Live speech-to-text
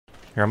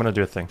Here, I'm gonna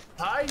do a thing.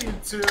 Hi,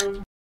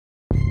 YouTube.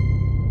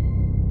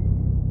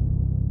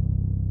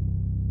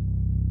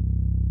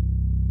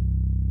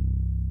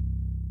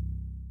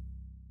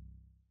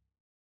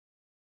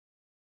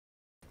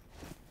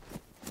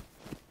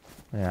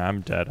 Yeah,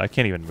 I'm dead. I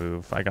can't even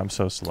move. I'm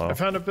so slow. I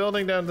found a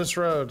building down this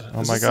road.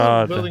 Oh Is my this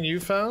god. The building you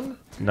found?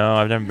 No,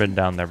 I've never been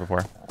down there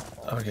before.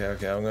 Okay,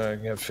 I'm gonna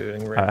get food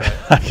and right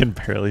back. I can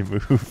barely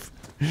move.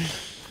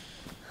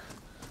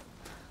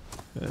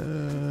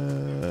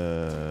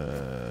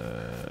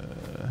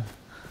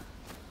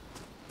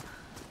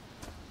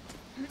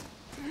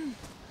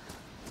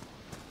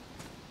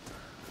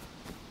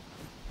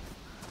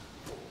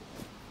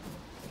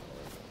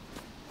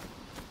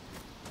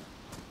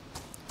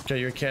 Okay,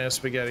 your can of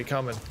spaghetti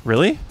coming.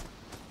 Really?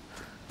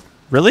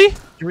 Really?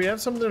 Do we have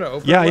something to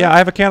open? Yeah, with? yeah, I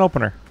have a can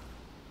opener.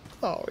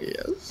 Oh,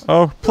 yes.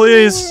 Oh,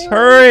 please,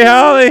 hurry,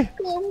 Hali!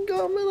 I'm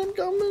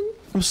coming.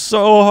 I'm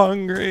so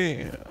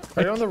hungry.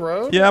 Are you on the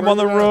road? Yeah, I'm on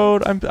the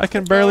road. I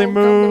can barely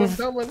move.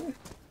 I'm coming.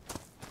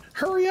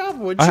 Hurry up,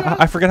 would you?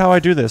 I forget how I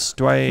do this.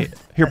 Do I...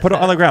 Here, put it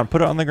on the ground.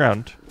 Put it on the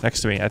ground next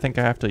to me. I think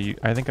I have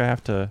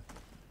to...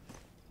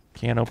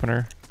 Can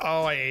opener.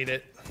 Oh, I ate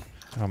it.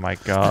 Oh my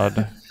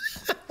god.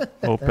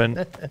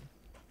 Open.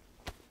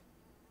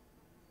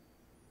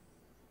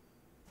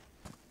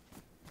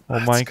 Oh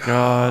my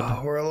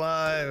god. We're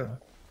alive.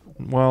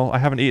 Well, I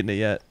haven't eaten it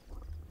yet.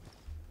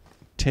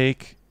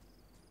 Take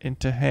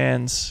into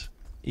hands.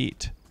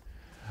 Eat.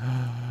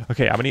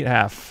 Okay, I'm gonna eat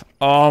half.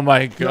 Oh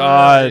my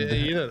god. No,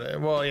 you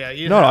didn't. Well, yeah,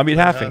 you. No, I'm eating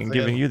half and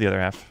giving you the other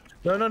half.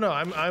 No.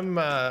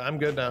 I'm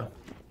good now.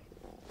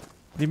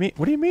 What do you mean?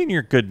 What do you mean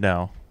you're good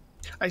now?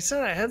 I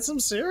said I had some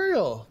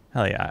cereal.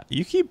 Hell yeah!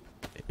 You keep.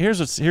 Here's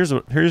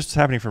what's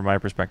happening from my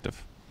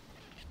perspective.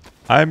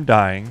 I'm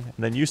dying, and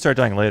then you start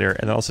dying later,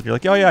 and then all of a sudden you're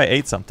like, oh yeah, I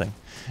ate something.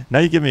 Now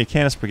you give me a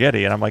can of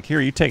spaghetti, and I'm like, here,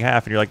 you take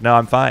half, and you're like, no,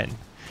 I'm fine.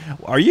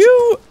 Are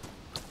you?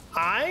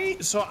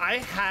 So I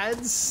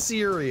had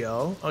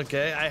cereal.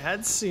 Okay, I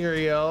had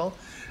cereal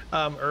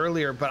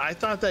earlier, but I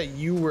thought that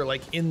you were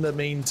like in the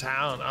main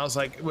town. I was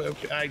like,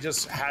 I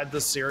just had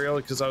the cereal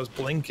because I was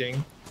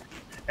blinking,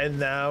 and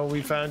now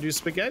we found you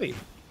spaghetti.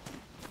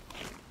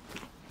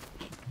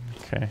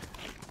 Okay.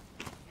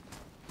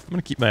 I'm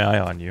gonna keep my eye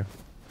on you.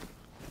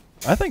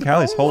 I think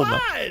Hallie's holding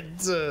up.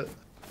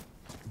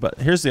 But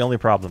here's the only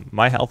problem.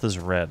 My health is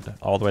red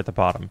all the way at the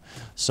bottom.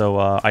 So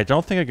I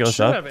don't think it goes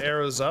should up. Have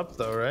arrows up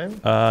though,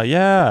 right?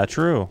 Yeah,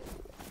 true.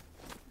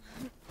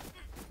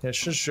 It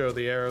should show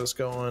the arrows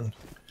going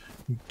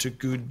to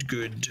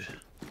good.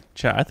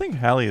 Chat, I think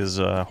Hali is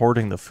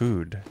hoarding the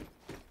food.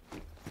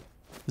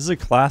 This is a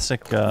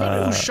classic.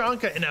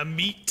 Ushanka and a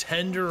meat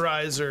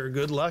tenderizer.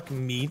 Good luck,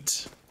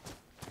 meat.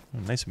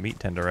 Nice meat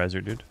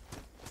tenderizer, dude.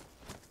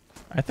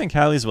 I think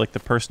Hallie's like the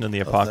person in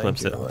the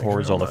apocalypse that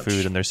hoards all the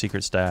food in their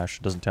secret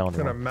stash. Doesn't tell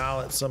anyone. I'm gonna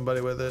mallet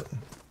somebody with it.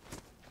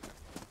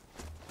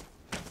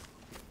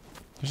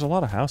 There's a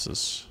lot of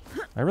houses.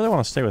 I really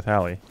want to stay with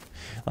Hali.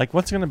 Like,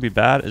 what's gonna be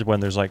bad is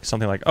when there's like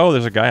something like, oh,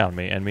 there's a guy on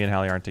me, and me and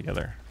Hali aren't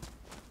together.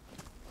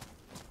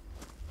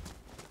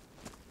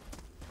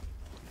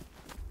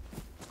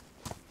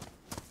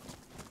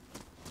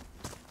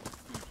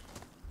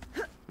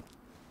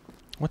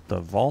 What the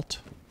vault?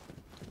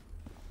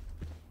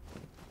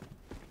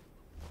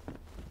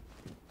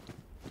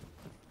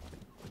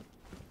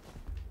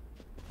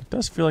 It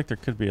does feel like there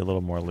could be a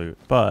little more loot,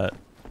 but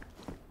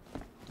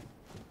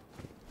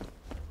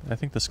I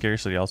think the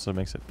scarcity also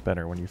makes it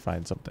better when you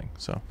find something,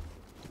 so.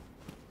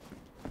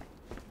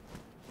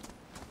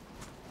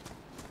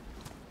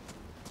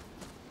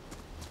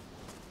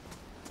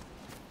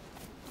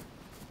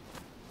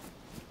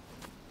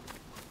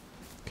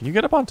 Can you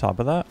get up on top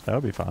of that? That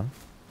would be fun.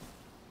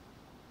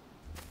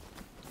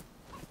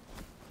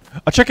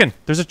 A chicken!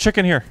 There's a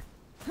chicken here!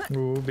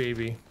 Ooh,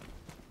 baby.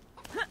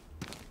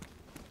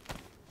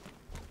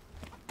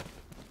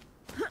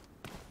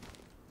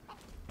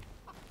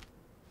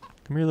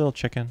 Come here, little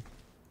chicken.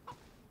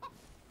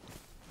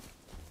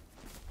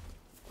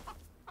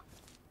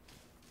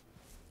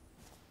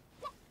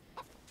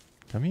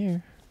 Come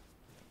here.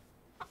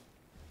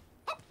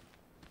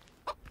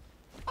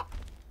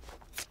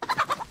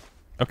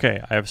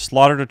 Okay, I have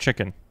slaughtered a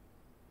chicken.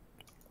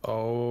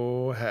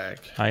 Oh, heck.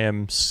 I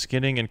am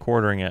skinning and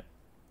quartering it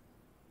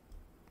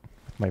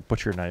with my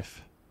butcher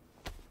knife.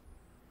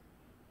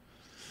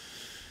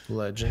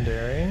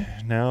 Legendary.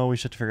 Now we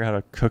should figure out how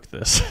to cook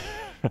this.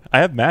 I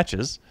have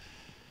matches.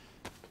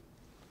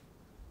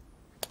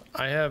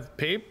 I have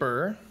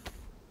paper.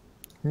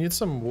 Need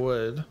some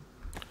wood.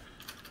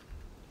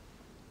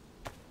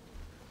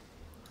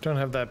 Don't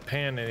have that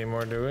pan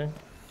anymore, do we?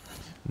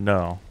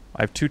 No.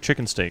 I have 2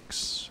 chicken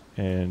steaks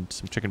and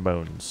some chicken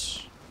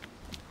bones.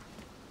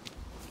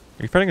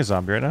 Are you fighting a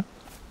zombie right now?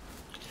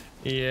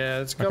 Yeah,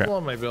 there's a couple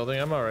on my building.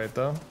 I'm alright,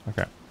 though.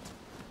 Okay.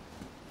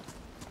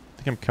 I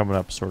think I'm coming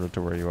up sort of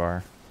to where you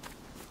are.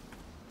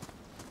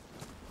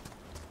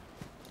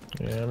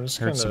 Yeah, I'm just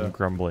Heard kind some of...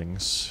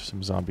 grumblings.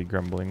 Some zombie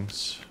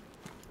grumblings.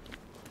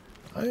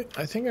 I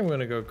think I'm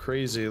gonna go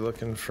crazy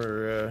looking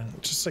for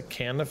just a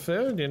can of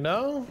food, you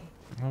know?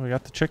 Oh, we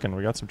got the chicken.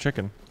 We got some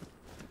chicken.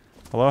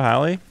 Hello,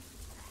 Hali?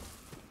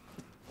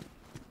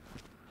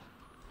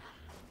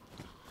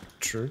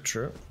 True,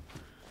 true.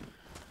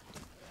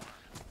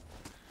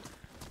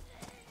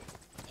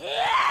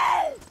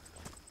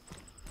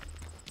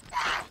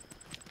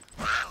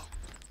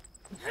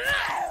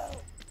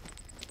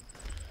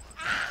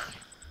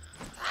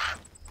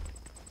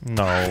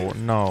 No,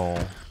 no.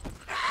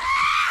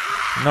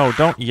 No,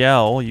 don't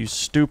yell, you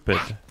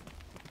stupid.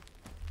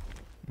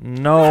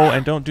 No,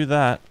 and don't do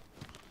that.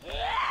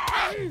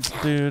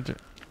 Dude.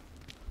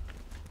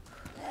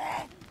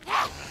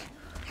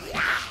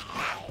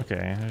 Okay,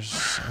 I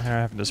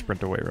have to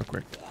sprint away real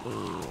quick.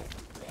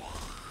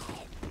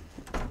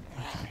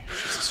 Okay,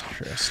 Jesus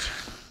Christ.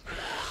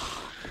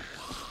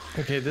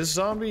 Okay, this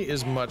zombie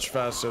is much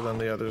faster than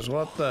the others.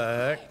 What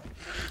the heck?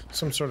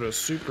 Some sort of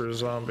super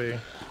zombie.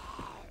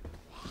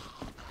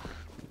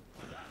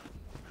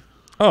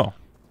 Oh.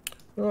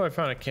 Oh, I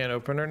found a can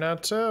opener now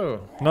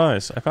too.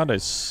 Nice. I found a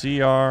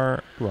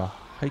CR... Ooh, a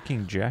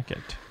hiking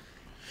jacket.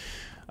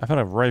 I found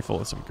a rifle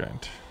of some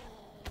kind.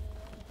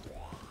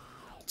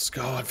 Let's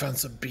go. I found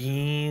some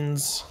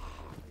beans.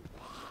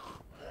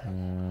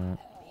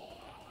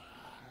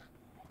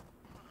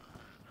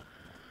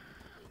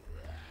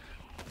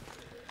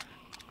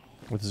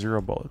 With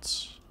 0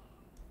 bullets.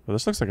 Well,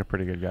 this looks like a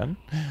pretty good gun.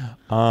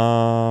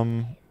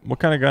 What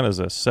kind of gun is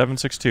this?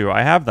 7.62.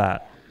 I have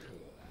that.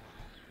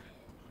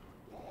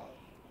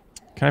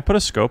 Can I put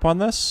a scope on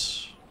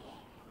this?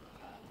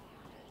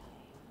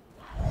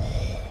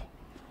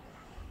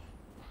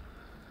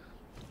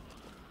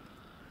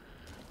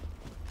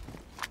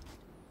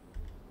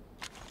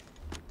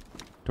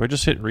 Do I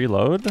just hit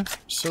reload?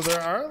 So there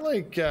are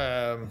like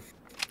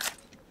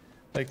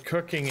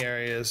cooking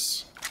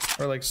areas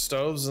or like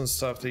stoves and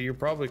stuff that you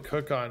probably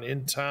cook on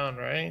in town,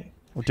 right?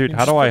 Well, dude, You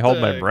how just do I put hold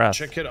the my breath?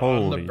 chicken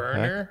Holy on the heck.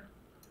 burner.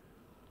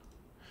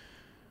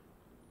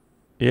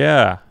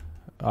 Yeah.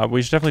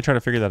 We should definitely try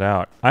to figure that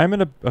out. I'm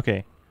in a...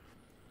 Okay.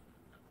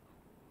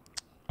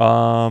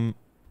 I'm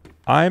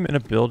in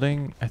a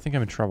building. I think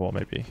I'm in trouble,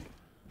 maybe.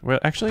 Well,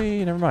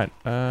 actually, never mind.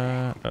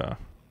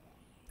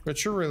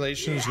 What's your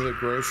relation to the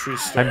grocery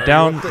store? I'm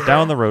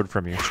down the road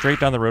from you. Straight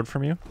down the road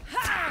from you.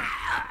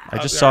 I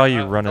just saw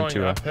you run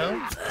into a... uphill?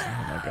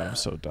 Oh my god, I'm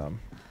so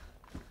dumb.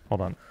 Hold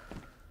on.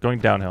 Going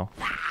downhill.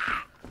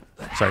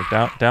 Sorry,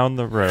 down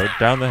the road,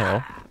 down the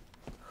hill.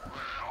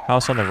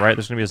 House on the right.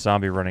 There's gonna be a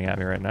zombie running at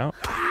me right now.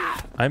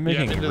 I'm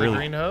making into really... the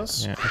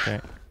greenhouse? Yeah,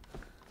 okay.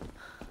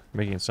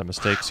 Making some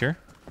mistakes here.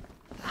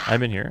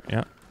 I'm in here,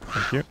 yeah.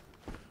 Thank you.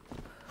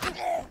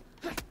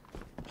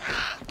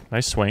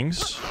 Nice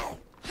swings.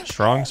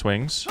 Strong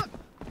swings.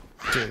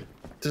 Dude,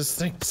 this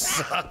thing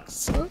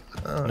sucks. No.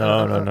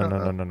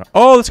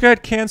 Oh, this guy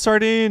had canned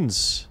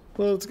sardines!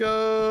 Let's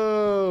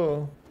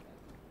go.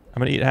 I'm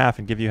gonna eat half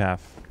and give you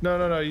half.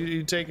 No.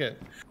 You take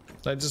it.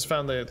 I just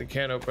found the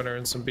can opener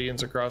and some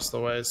beans across the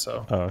way,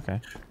 so Oh,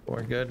 okay.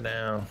 we're good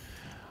now.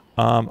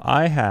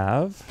 I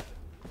have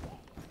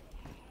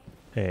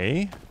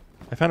I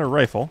found a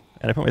rifle,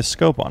 and I put my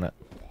scope on it.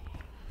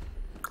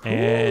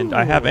 And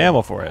I have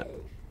ammo for it.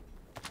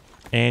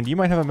 And you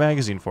might have a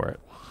magazine for it.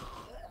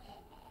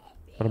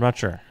 But I'm not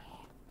sure.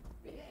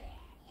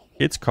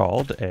 It's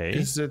called a...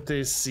 Is it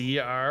the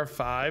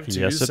CR527?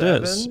 Yes, it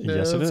is.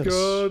 Yes, it is. Let's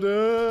go,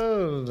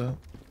 dude. There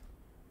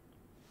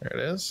it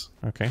is.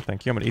 Okay,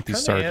 thank you. I'm going to eat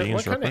these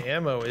sardines. What kind of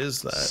ammo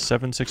is that?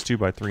 7.62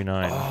 by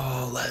 3.9.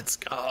 Oh, let's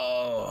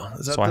go.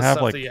 Is that So the I have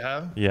stuff like... that you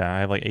have? Yeah, I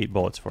have like 8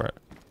 bullets for it.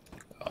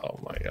 Oh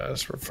my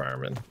gosh, we're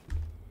farming.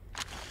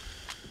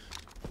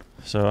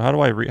 So how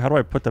do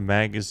I put the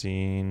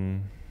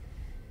magazine...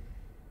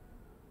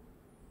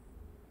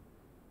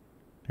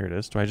 Here it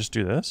is. Do I just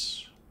do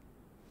this?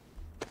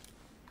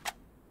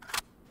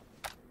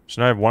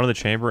 So now I have 1 in the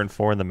chamber and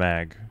 4 in the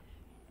mag.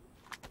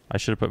 I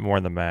should have put more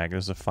in the mag.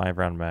 This is a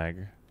 5-round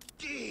mag.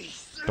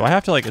 Do I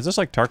have to, like, is this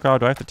like Tarkov?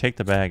 Do I have to take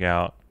the bag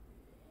out?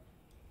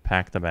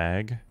 Pack the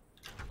bag?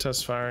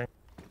 Test firing.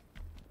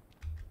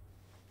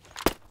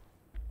 Is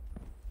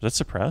that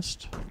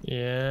suppressed?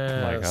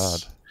 Yeah. Oh my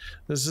god.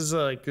 This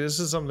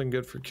is something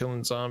good for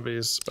killing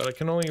zombies, but I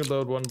can only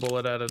load 1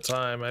 bullet at a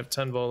time. I have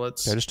 10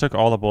 bullets. Okay, I just took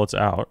all the bullets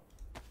out.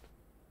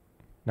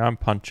 Now I'm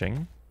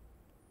punching.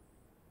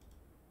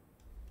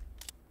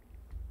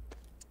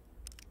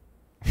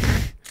 Okay.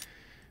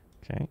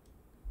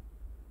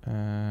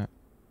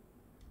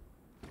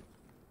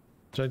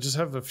 So I just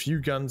have a few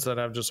guns that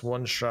have just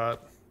 1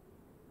 shot.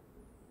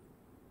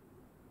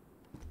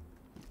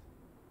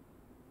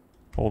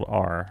 Hold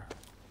R.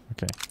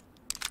 Okay.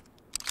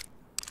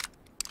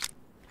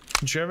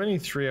 Do you have any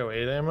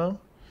 308 ammo?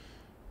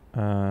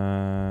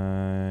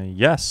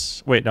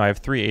 Yes. Wait, no, I have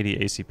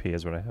 380 ACP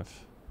is what I have.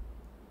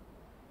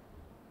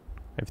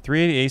 I have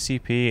 380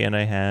 ACP and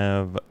I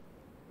have...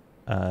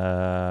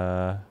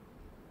 I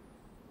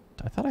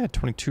thought I had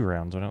 22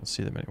 rounds. I don't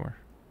see them anywhere.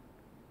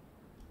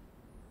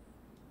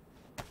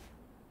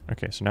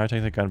 Okay, so now I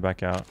take the gun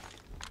back out.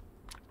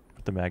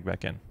 Put the mag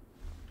back in.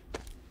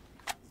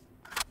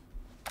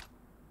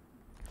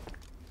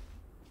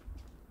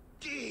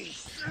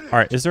 All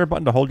right, is there a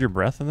button to hold your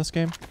breath in this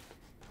game?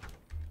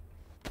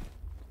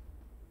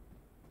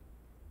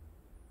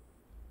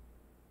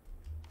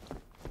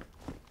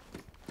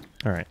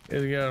 All right.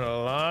 It's getting a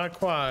lot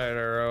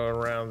quieter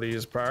around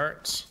these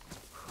parts.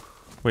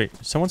 Wait,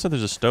 someone said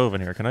there's a stove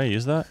in here. Can I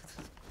use that?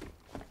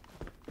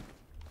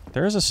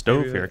 There is a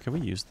stove Maybe here. Can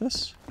we use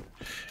this?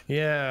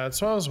 Yeah,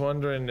 that's what I was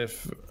wondering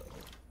if...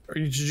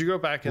 Did you go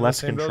back in Left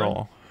the same control.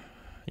 building?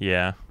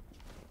 Yeah.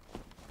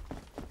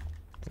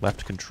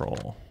 Left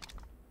control.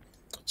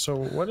 So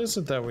what is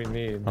it that we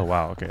need? Oh,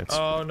 wow. Okay. It's,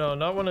 Oh, no,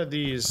 not one of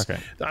these. Okay.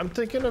 I'm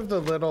thinking of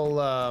the little...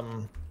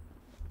 I'm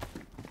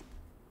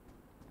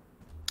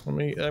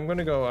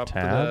gonna go up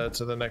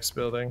to the next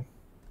building.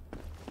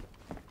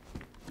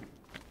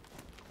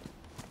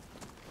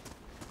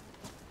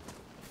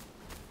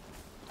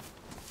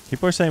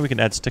 People are saying we can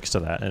add sticks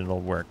to that and it'll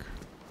work.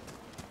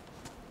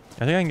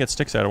 I think I can get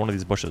sticks out of one of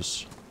these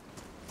bushes.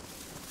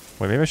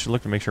 Wait, maybe I should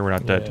look to make sure we're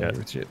not dead yet.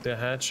 With the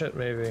hatchet,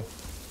 maybe.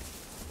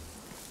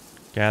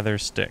 Gather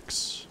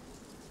sticks.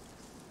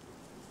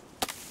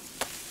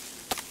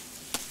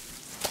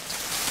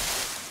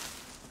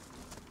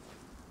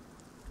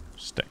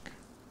 Stick.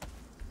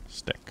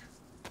 Stick.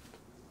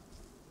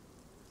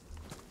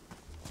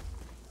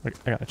 Wait,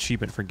 I got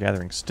achievement for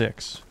gathering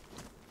sticks.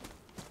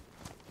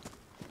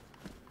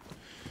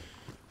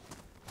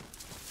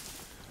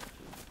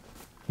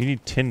 You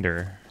need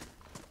tinder.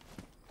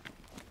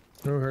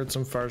 Who heard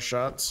some far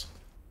shots?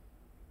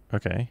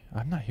 Okay,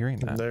 I'm not hearing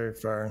that. Very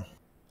far.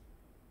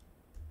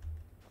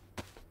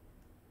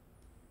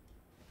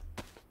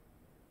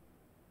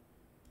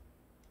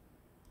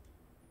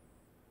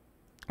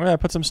 Oh yeah, I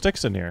put some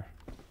sticks in here,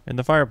 in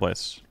the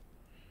fireplace.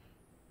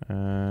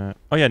 Oh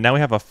yeah, now we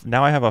have a.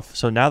 Now I have a.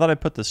 So now that I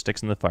put the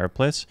sticks in the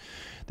fireplace,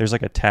 there's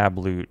like a tab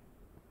loot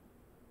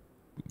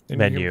And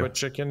menu. you can put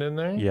chicken in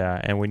there? Yeah,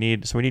 and we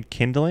need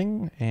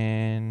kindling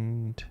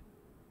and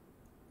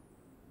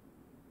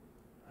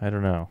I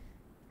don't know.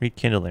 We need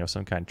kindling of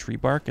some kind. Tree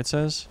bark, it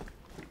says.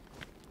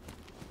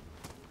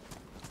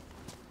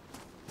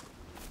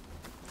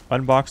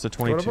 Unbox the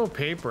 22. What about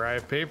paper? I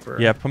have paper.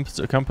 Yeah, come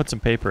put some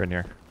paper in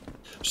here.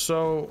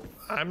 So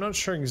I'm not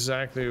sure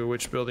exactly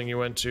which building you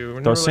went to.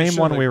 The same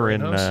one we were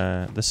in.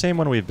 The same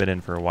one we've been in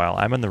for a while.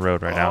 I'm on the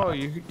road right now. Oh,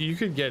 you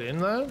could get in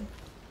that?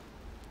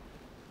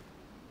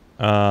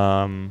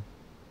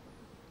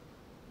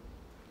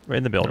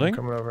 In the building. I'm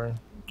coming over.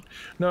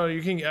 No,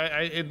 you can.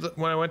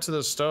 When I went to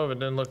the stove, it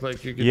didn't look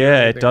like you could.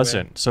 Yeah, it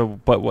doesn't. So,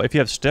 but if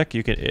you have stick,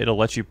 you can. It'll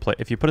let you play.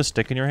 If you put a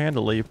stick in your hand,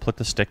 it'll let you put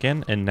the stick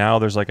in, and now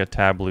there's like a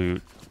tab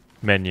loot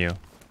menu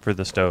for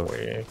the stove.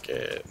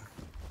 Wicked.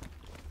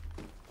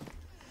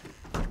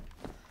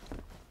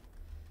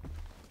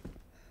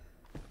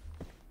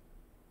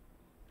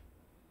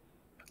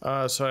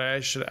 So I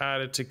should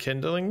add it to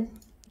kindling.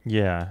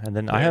 Yeah, and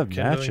then I have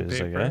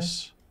matches, I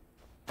guess.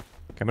 Okay,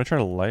 I'm gonna try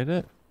to light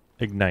it.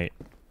 Ignite.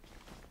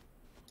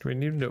 Do we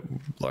need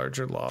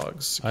larger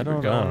logs? I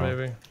don't know.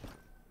 Maybe.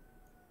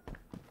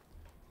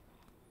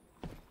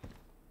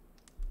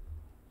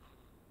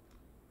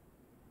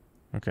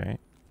 Okay.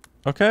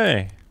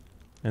 Okay.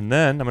 And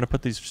then I'm gonna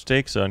put these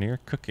steaks on here,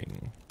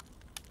 cooking.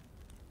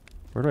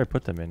 Where do I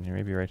put them in here?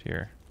 Maybe right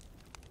here.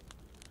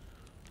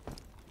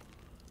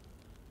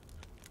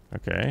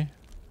 Okay.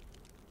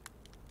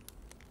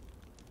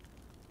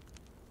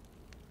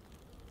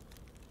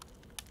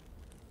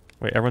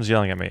 Wait, everyone's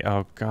yelling at me.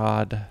 Oh,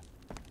 God.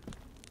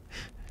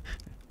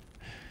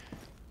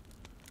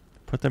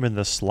 Put them in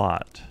the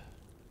slot.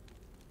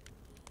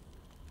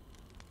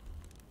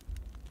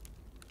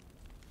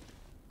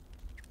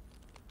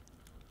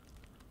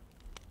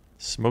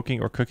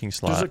 Smoking or cooking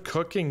slot. There's a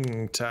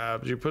cooking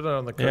tab. You put it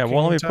on the cooking tab? Yeah,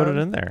 well, let me put it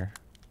in there.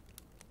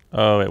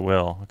 Oh, it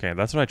will. Okay,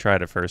 that's what I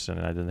tried at first, and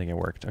I didn't think it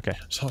worked. Okay.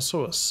 There's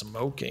also a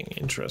smoking.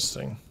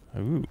 Interesting.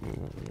 Ooh,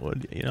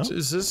 you know?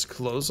 Is this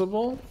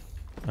closable?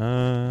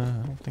 I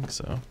don't think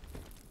so.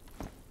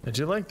 I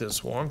do like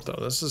this warmth though.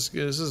 This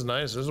is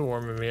nice. This is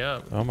warming me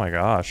up. Oh my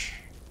gosh.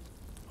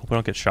 Hope I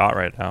don't get shot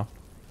right now.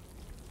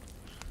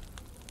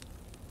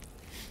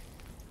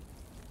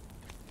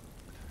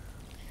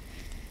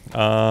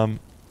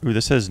 Ooh,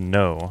 this says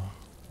no.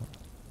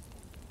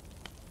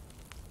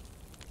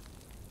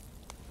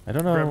 I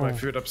don't know. Grab my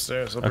food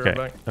upstairs. I'll be Okay.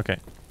 right back. Okay.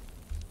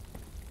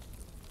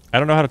 I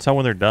don't know how to tell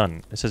when they're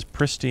done. It says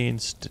pristine,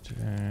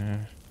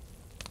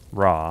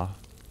 raw.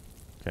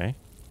 Okay.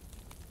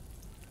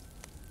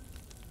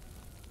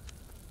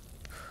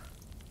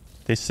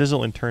 They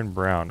sizzle and turn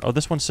brown. Oh,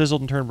 this one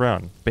sizzled and turned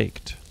brown.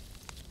 Baked.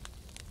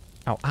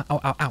 Ow, ow,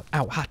 ow, ow, ow,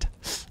 ow, hot.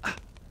 Ah.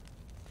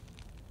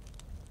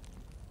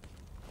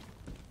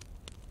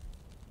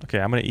 Okay,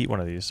 I'm gonna eat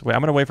one of these. Wait,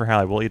 I'm gonna wait for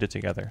Hali. We'll eat it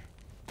together.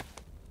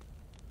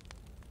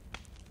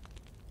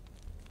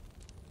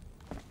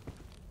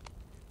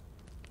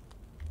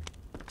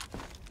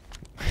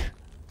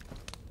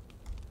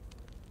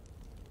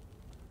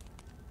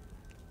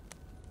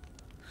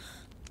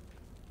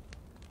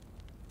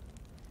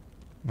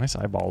 Nice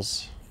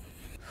eyeballs.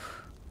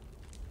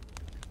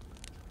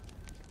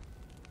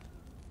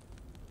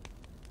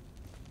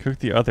 Cook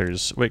the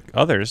others. Wait,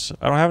 others?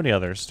 I don't have any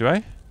others, do I?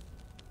 I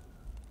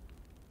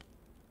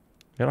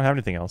don't have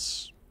anything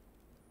else.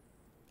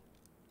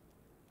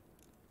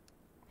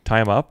 Tie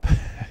them up?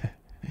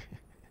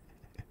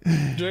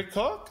 Did it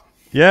cook?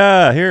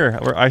 Yeah, here.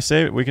 I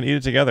say we can eat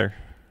it together.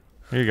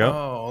 Here you go.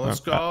 Oh,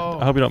 let's go.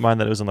 I hope you don't mind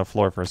that it was on the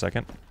floor for a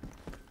second.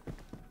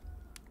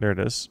 There it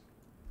is.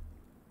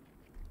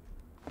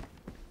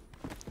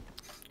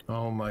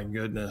 Oh my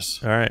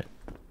goodness. All right.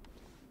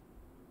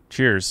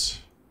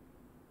 Cheers.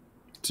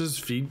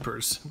 Just feed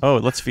person. Oh,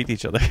 let's feed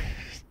each other.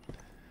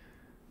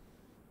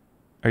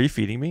 Are you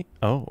feeding me?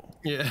 Oh.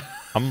 Yeah.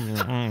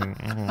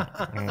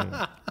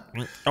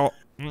 Oh.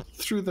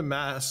 Through the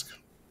mask.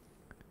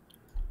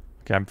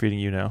 Okay, I'm feeding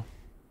you now.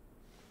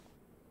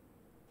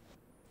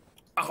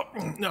 Oh,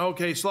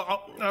 okay, slow.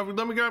 Oh,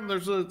 let me grab.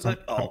 There's a.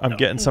 I'm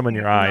getting some in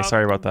your eye.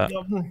 Sorry about that.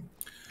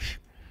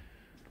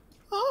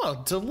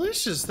 Oh,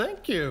 delicious!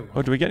 Thank you.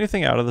 Oh, do we get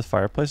anything out of the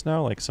fireplace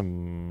now? Like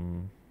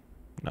some...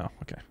 No,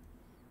 okay.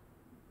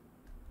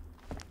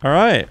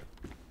 Alright.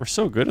 We're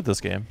so good at this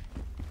game.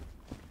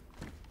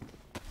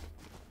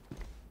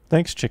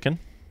 Thanks, chicken.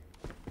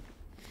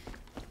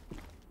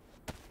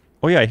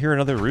 Oh yeah, I hear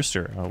another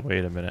rooster. Oh,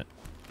 wait a minute.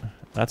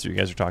 That's what you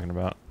guys are talking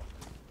about.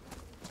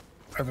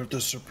 I have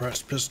the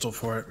suppressed pistol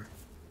for it.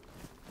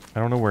 I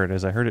don't know where it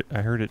is. I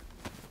heard it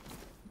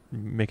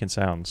making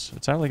sounds.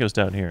 It sounded like it was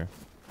down here.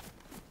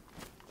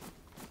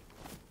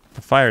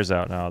 The fire's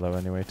out now, though,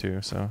 anyway,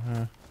 too, so...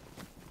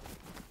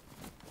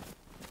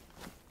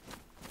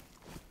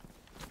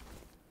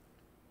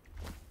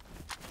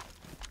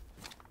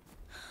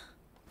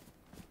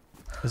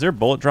 Is there a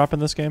bullet drop in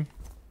this game?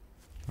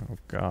 Oh,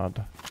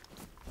 God.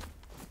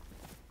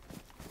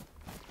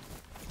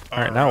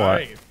 Alright, now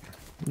what?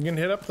 You can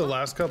hit up the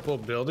last couple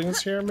of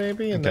buildings here,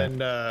 maybe, and Okay.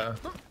 then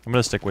I'm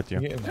gonna stick with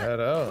you. you can head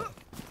out.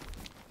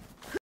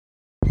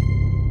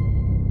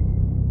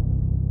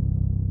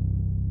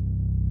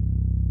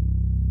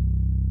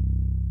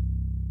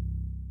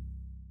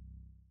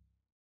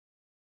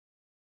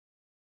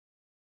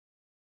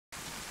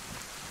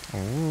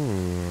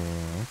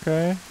 Ooh,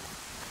 okay.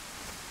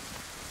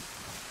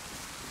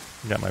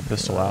 Got my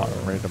pistol out.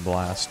 I'm ready to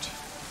blast.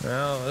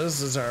 Well,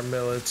 this is our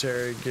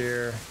military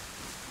gear.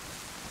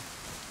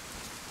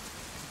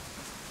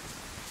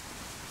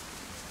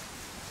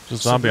 There's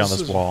a zombie on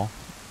this wall.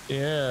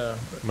 Yeah.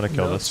 I'm gonna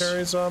kill this.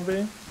 Military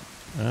zombie?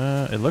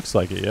 It looks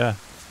like it, yeah.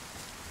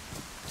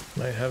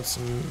 Might have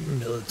some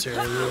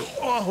military loot.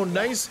 Oh,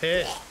 nice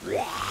hit.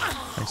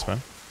 Thanks,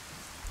 man.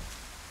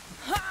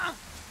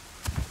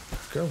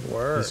 Good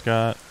work. He's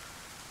got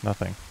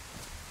nothing.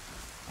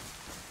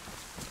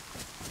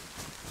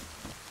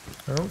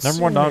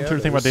 Number one non-true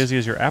thing about DayZ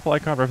is your apple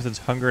icon represents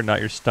hunger, not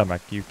your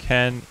stomach. You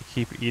can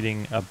keep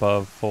eating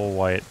above full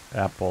white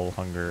apple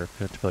hunger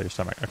to fill your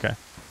stomach. Okay.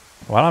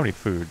 Well, I don't have any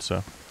food,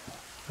 so...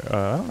 I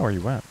don't know where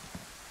you went.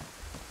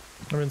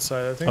 I'm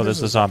inside. I think. Oh, this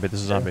is a zombie. This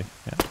is a zombie.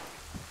 Yeah.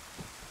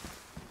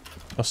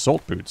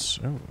 Assault boots.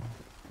 Oh.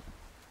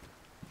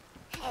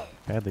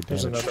 Badly damaged.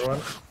 There's another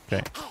one.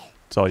 Okay.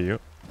 It's all you.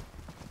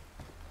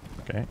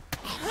 Okay.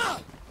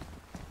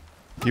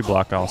 You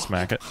block, I'll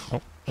smack it.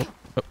 Oh.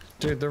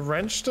 Dude, the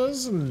wrench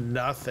does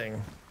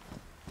nothing.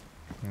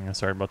 Yeah,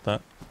 sorry about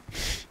that.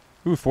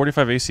 Ooh,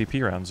 45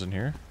 ACP rounds in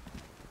here.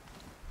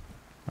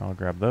 I'll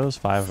grab those,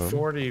 5 of them.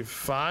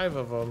 45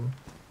 of them.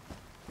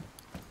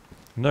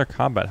 Another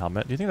combat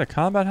helmet. Do you think the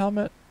combat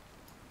helmet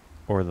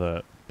or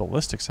the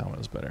ballistics helmet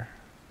is better?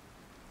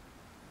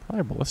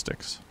 Probably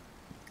ballistics.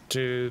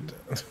 Dude,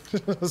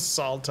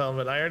 assault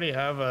helmet. I already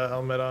have a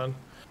helmet on.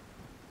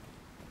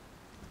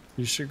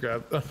 You should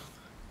grab.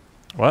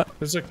 What?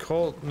 There's a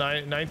Colt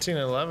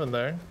 1911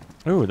 there.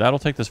 Ooh, that'll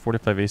take this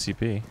 45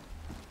 ACP.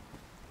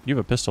 You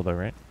have a pistol though,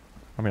 right?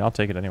 I mean, I'll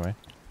take it anyway.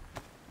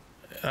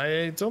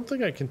 I don't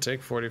think I can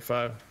take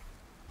 45.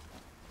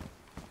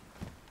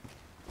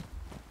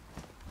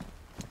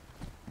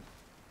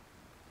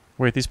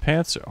 Wait, these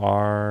pants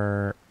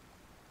are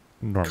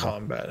normal.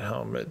 Combat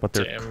helmet but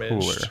they're damage.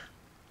 cooler.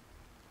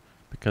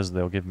 Because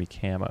they'll give me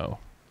camo.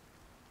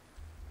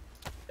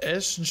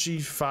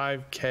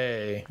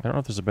 SG5K. I don't know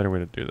if there's a better way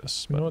to do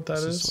this. You know but what that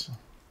this is?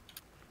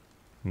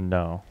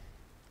 No.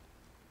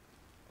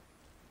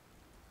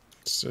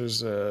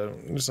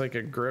 There's like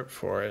a grip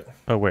for it.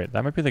 Oh wait,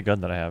 that might be the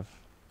gun that I have.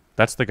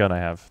 That's the gun I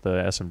have,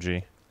 the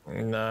SMG.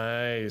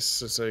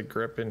 Nice. It's a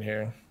grip in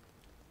here.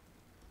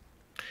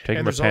 Taking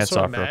And my there's pants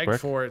also a off real mag quick.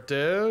 for it,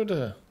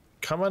 dude.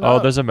 Coming Oh,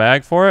 up. there's a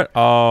mag for it?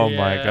 Oh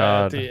my Yeah,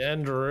 god. At the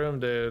end room,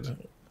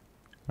 dude.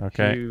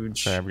 Okay.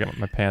 Huge. Sorry,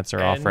 my pants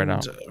are off right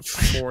now.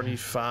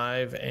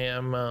 45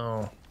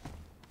 ammo.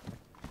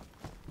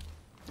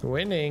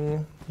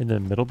 Winning. In the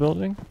middle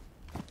building?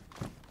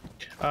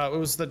 It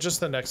was just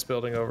the next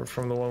building over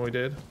from the one we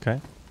did.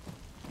 Okay.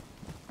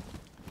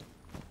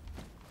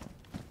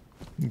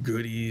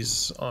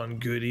 Goodies on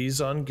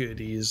goodies on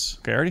goodies.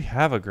 Okay, I already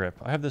have a grip.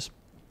 I have this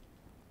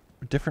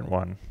different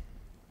one.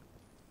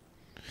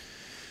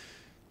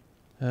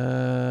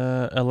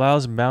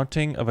 Allows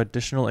mounting of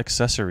additional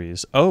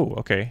accessories. Oh,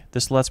 okay.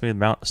 This lets me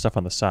mount stuff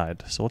on the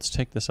side. So let's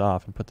take this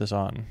off and put this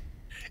on.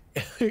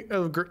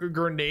 A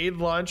grenade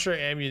launcher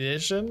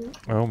ammunition?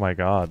 Oh my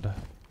god.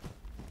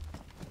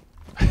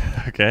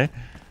 Okay.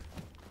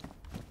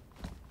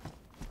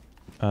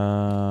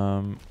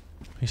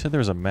 He said there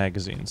was a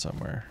magazine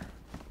somewhere.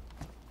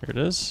 Here it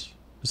is.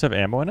 Does it have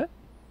ammo in it?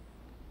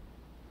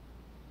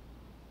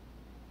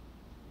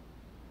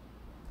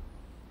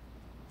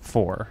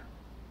 Four.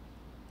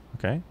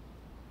 Okay. I'm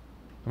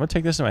gonna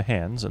take this in my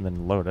hands and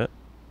then load it.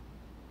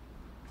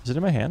 Is it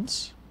in my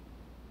hands?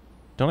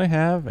 Don't I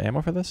have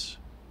ammo for this?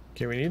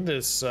 Okay, we need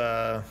this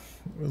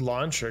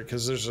launcher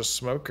because there's a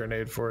smoke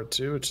grenade for it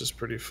too, which is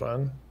pretty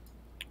fun.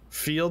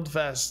 Field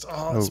vest.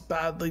 Oh, it's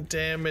badly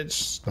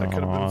damaged. That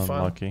could have been fun.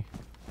 Unlucky.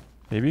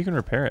 Maybe you can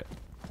repair it.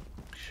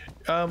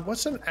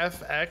 What's an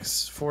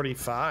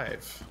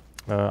FX45?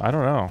 I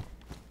don't know.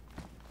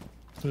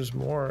 There's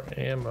more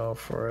ammo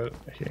for it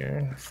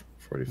here.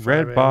 45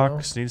 Red ammo.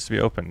 box needs to be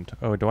opened.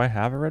 Oh, do I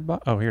have a red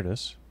box? Oh, here it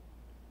is.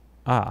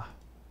 Ah.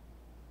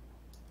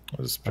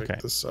 I'll just pick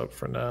this up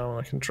for now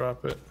and I can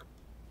drop it.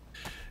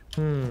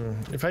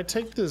 If I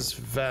take this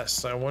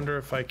vest, I wonder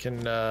if I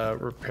can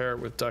repair it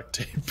with duct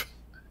tape.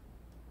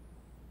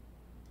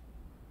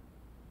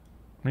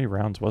 How many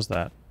rounds was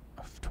that?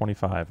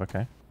 25,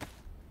 okay.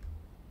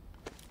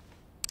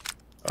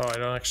 Oh, I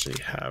don't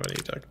actually have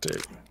any duct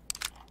tape.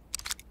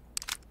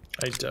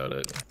 I doubt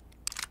it.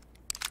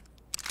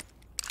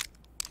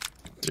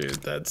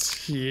 Dude, that's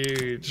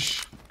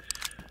huge.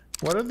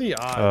 What are the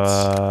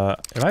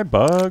odds? Am I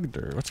bugged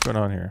or what's going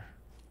on here?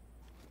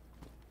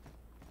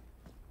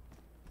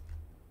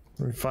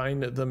 We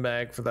find the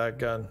mag for that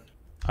gun.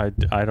 I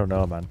don't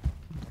know, man.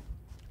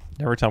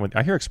 Never tell me.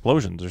 I hear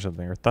explosions or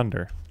something, or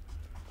thunder.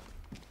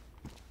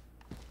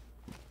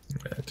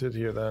 Yeah, I did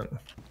hear that.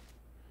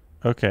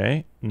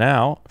 Okay,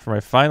 now for my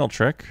final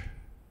trick,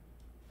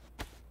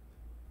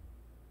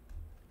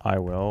 I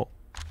will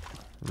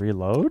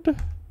reload.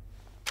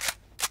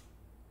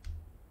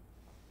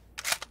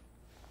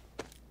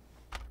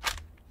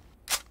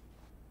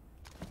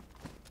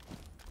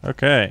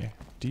 Okay,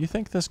 do you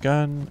think this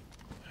gun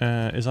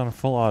is on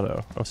full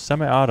auto? Oh,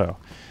 semi-auto.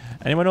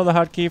 Anyone know the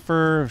hotkey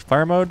for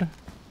fire mode?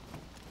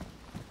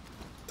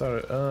 Thought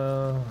it,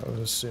 I would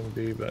assume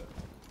B, but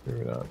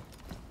maybe not.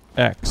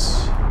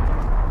 X.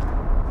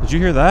 Did you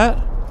hear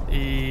that?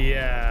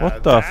 Yeah.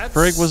 What the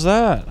frig was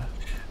that?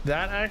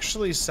 That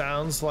actually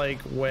sounds like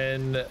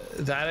when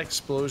that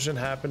explosion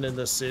happened in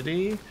the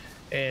city,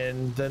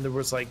 and then there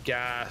was like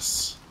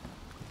gas.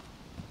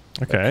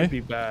 Okay. That could be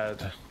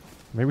bad.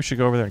 Maybe we should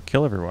go over there and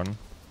kill everyone.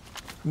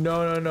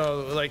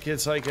 No. Like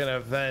it's like an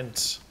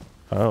event.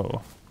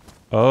 Oh.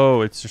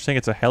 Oh, you're saying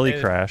it's a heli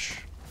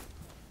crash.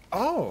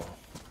 Oh.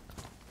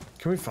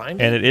 Can we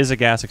find it? And it is a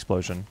gas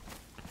explosion.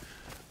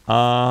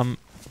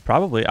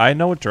 Probably. I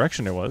know what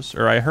direction it was.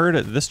 Or I heard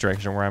it this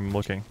direction where I'm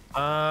looking.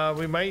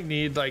 We might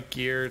need like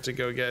gear to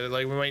go get it.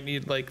 Like we might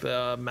need like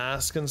the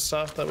mask and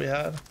stuff that we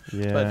had.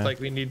 Yeah. But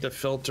like we need the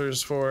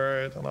filters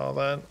for it and all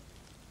that.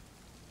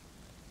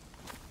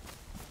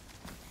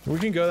 We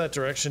can go that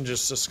direction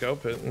just to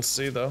scope it and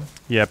see though.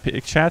 Yeah,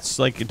 chat's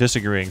like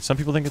disagreeing. Some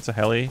people think it's a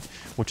heli,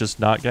 which is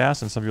not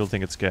gas, and some people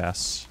think it's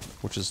gas,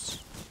 which is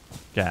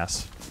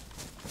gas.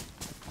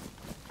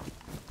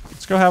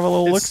 Let's go have a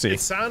little look-see. It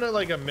sounded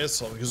like a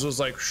missile because it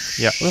was like.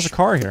 Yeah, there's a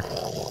car here.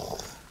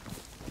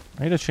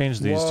 I need to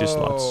change these two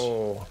slots.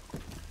 Oh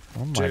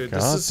my Dude,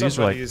 god, this is these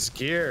are like somebody's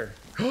gear.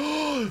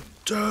 Dude,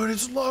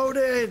 it's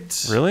loaded.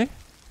 really?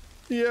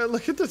 Yeah,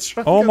 look at the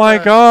truck. Oh my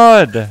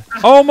god!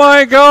 Oh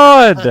my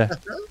god!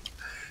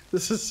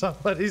 This is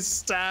somebody's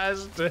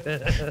stashed.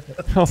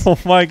 Oh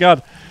my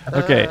god.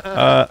 Okay.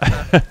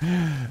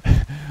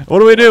 What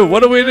do we do?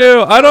 What do we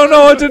do? I don't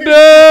know what to do!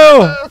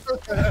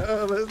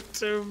 There's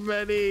too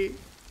many.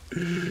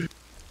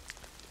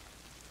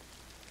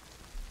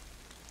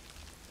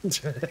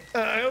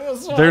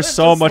 There's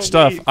so much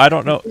stuff. I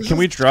don't know. Can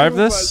we drive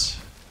this?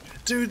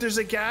 Dude, there's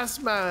a gas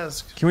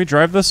mask. Can we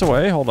drive this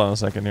away? Hold on a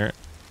second here.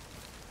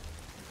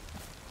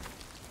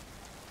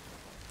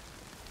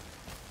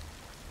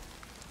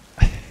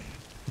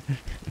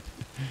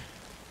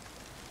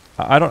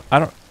 I don't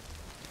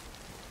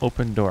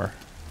open door.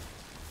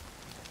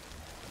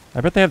 I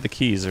bet they have the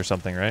keys or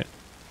something, right?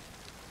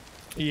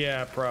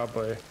 Yeah,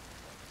 probably.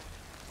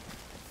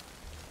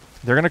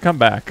 They're gonna come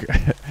back.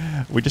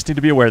 We just need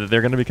to be aware that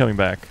they're gonna be coming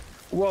back.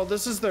 Well,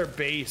 this is their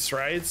base,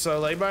 right?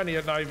 So they might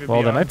not even.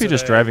 Well, be they on might be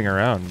just today. driving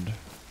around.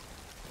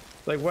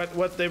 Like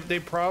what they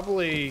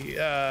probably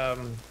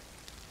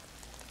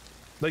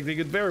like they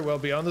could very well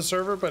be on the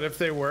server, but if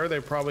they were,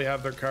 they probably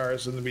have their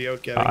cars and be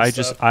out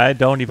getting stuff. I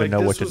don't even know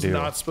what to This do. was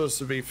not supposed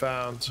to be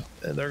found,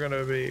 and they're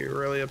gonna be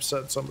really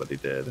upset somebody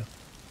did.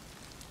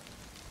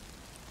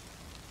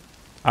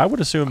 I would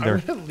assume they're.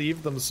 I'm gonna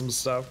leave them some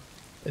stuff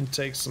and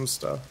take some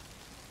stuff.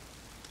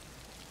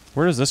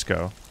 Where does this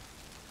go?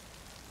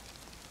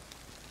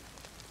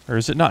 Or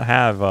does it not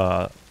have?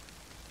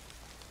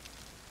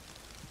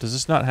 Does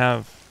this not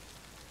have?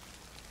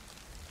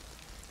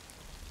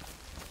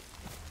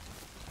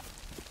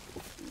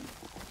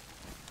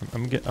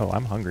 I'm getting. Oh,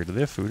 I'm hungry. Do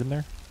they have food in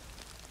there?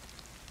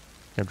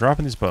 Okay, I'm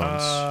dropping these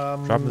bones.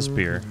 Dropping this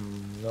beer.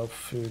 No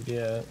food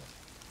yet.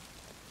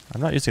 I'm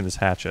not using this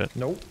hatchet.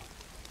 Nope.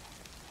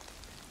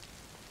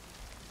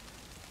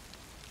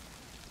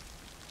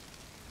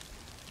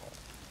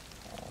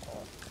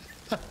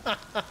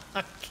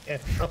 I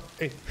can't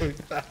believe we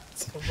got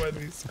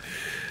somebody's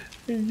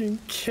freaking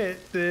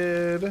kit,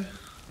 dude.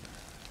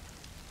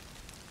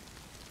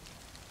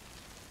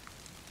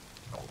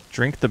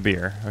 Drink the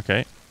beer.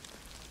 Okay.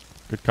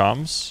 Good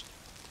comms.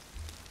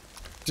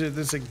 Dude,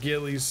 this is a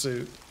ghillie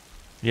suit.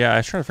 Yeah, I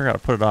was trying to figure out how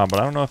to put it on, but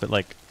I don't know if it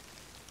like...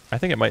 I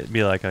think it might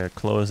be like a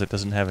clothes that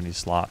doesn't have any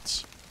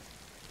slots.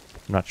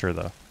 I'm not sure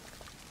though.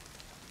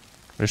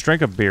 I just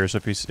drank a beer, so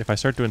if I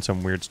start doing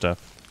some weird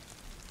stuff...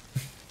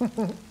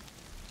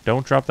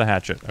 Don't drop the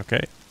hatchet,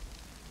 okay?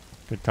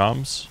 Good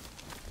comms.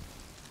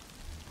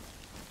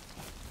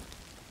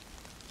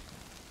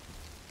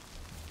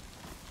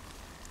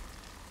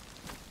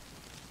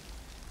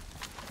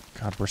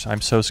 God,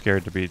 I'm so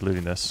scared to be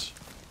looting this.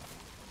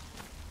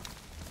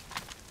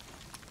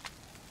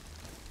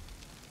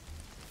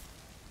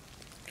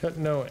 Got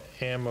no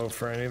ammo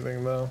for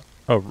anything though.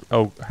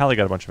 Oh, Hali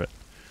got a bunch of it.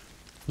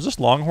 Was this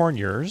Longhorn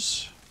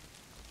yours?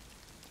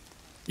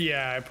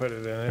 Yeah, I put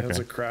it in. Okay. It's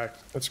a crack.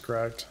 It's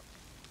cracked.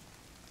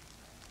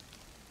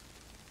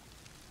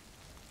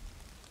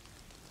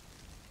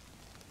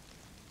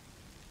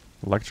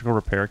 Electrical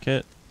repair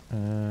kit.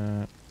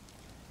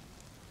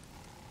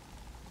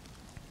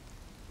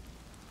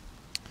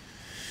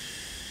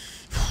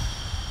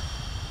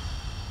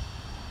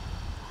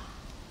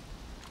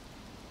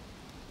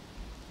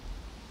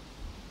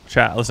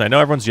 Chat, listen, I know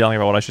everyone's yelling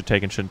about what I should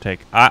take and shouldn't take.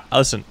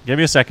 Listen, give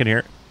me a second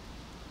here.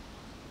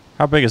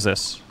 How big is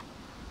this?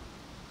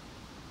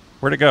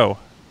 Where'd it go? What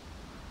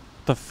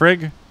the frig?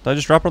 Did I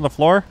just drop it on the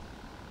floor?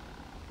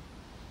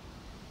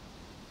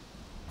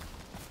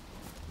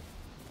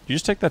 Did you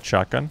just take that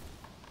shotgun?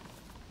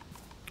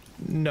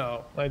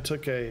 No, I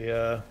took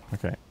a.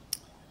 Okay. I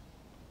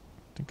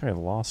think I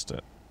lost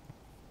it.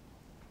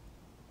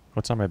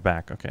 What's on my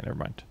back? Okay, never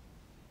mind.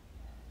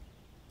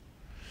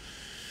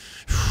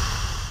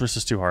 This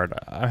is too hard.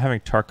 I'm having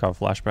Tarkov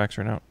flashbacks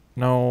right now.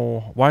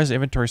 No. Why is the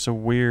inventory so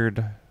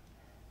weird?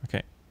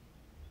 Okay.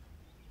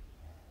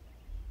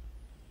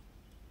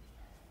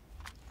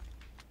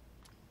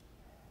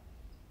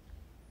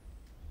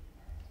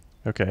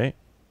 Okay.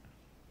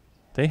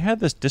 They had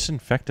this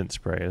disinfectant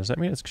spray. Does that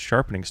mean it's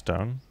sharpening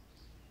stone?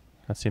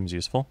 That seems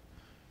useful.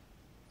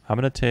 I'm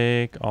going to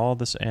take all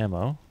this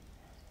ammo.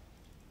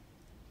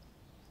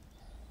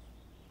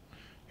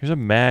 Here's a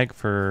mag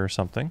for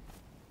something.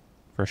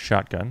 For a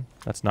shotgun.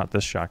 That's not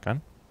this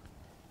shotgun.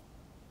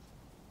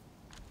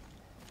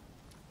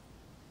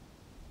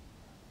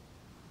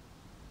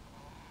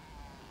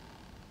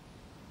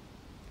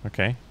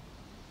 Okay.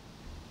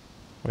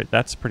 Wait,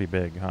 that's pretty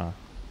big, huh?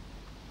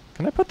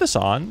 Can I put this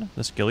on?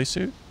 This ghillie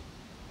suit?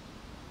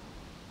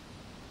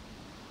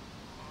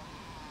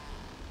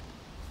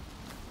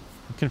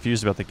 I'm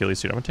confused about the ghillie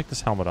suit. I'm gonna take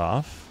this helmet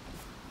off.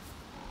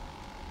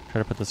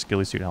 Try to put this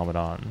ghillie suit helmet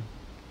on.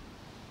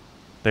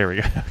 There we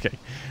go. Okay.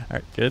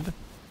 Alright, good.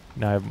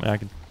 Now I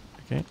can...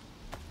 Okay.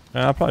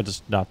 I'll probably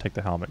just not take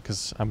the helmet,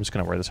 because I'm just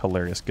going to wear this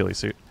hilarious ghillie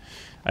suit.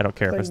 I don't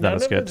care if it's not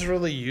as good. None of it's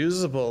really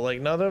usable. Like,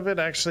 none of it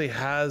actually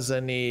has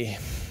any...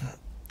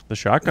 The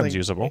shotgun's like,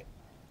 usable.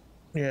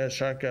 Yeah,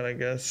 shotgun, I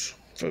guess.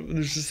 But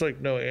there's just,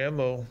 like, no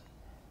ammo.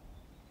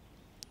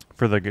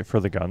 For the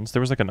guns. There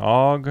was, like, an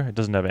AUG. It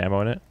doesn't have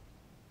ammo in it.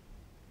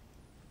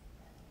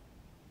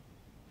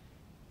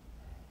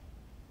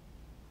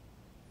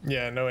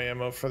 Yeah, no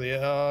ammo for the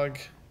AUG.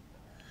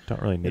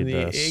 Don't really need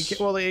this. AK,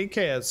 well, the AK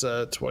has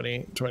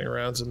 20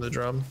 rounds in the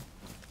drum.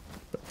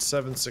 But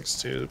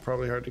 7.62 is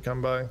probably hard to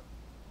come by.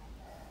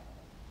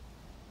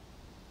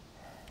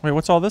 Wait,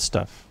 what's all this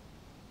stuff?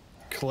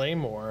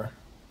 Claymore.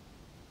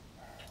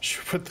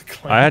 Should we put the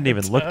Claymore I hadn't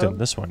even down? looked in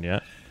this one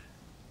yet.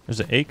 There's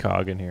an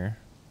ACOG in here.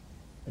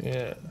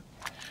 Yeah.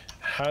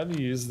 How do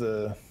you use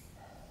the...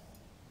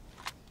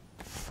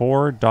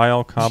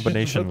 4-dial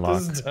combination put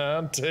lock. this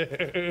down,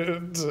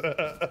 dude.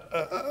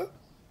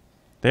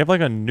 They have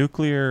like a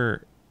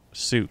nuclear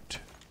suit.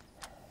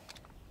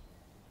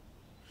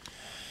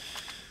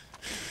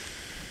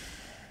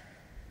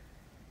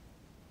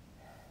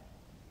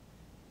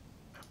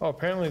 Oh,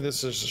 apparently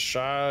this is a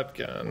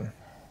shotgun.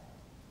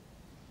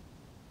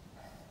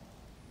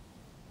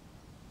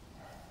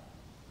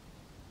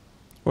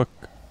 Look,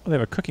 they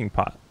have a cooking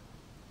pot.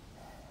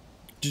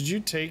 Did you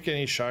take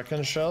any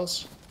shotgun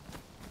shells?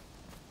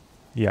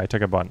 Yeah, I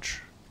took a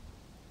bunch.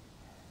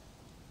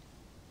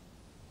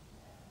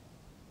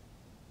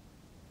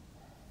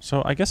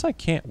 So I guess I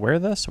can't wear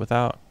this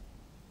without...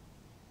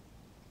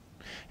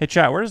 Hey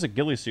chat, where does a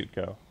ghillie suit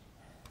go?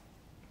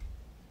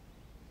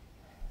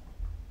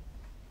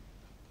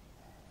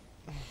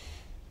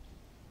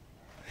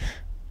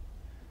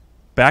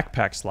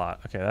 Backpack slot.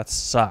 Okay, that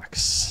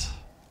sucks.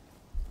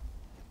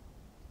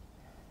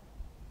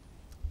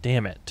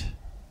 Damn it.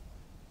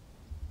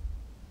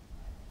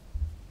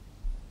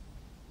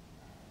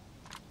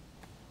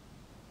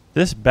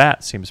 This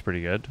bat seems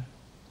pretty good.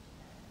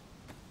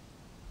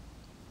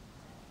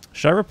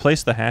 Should I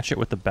replace the hatchet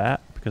with the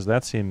bat? Because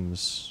that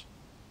seems...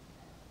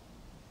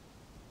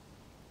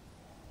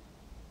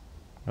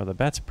 Oh, the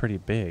bat's pretty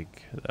big,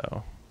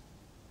 though.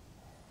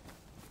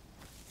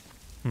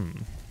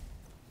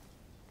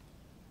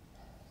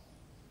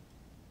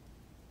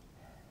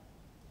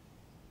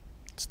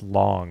 It's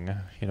long,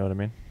 you know what I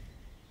mean?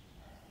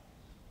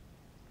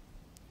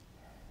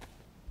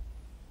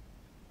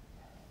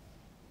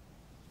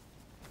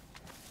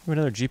 Ooh,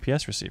 another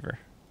GPS receiver.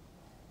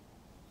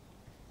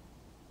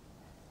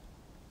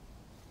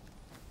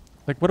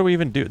 Like, what do we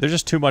even do? There's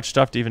just too much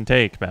stuff to even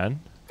take, man.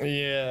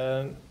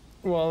 Yeah.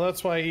 Well,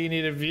 that's why he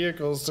needed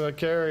vehicles to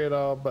carry it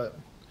all, but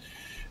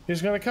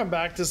he's gonna come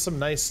back to some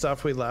nice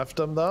stuff we left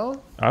him,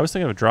 though. I was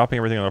thinking of dropping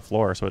everything on the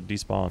floor so it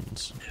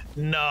despawns.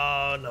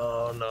 No.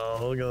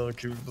 We're gonna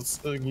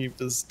keep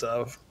this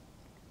stuff.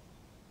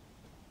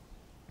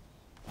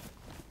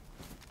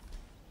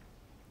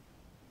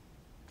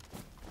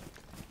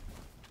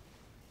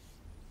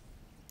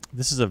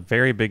 This is a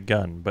very big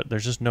gun, but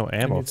there's just no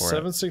ammo for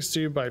it.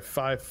 7.62 by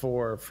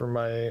 5.4 for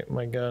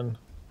my gun.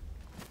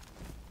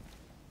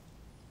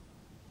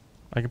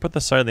 I can put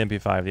the side of the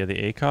MP5. Yeah,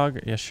 the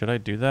ACOG. Yeah, should I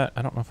do that?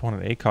 I don't know if I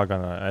want an ACOG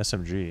on an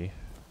SMG.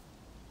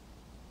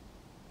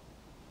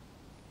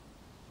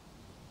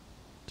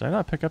 Did I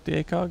not pick up the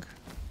ACOG?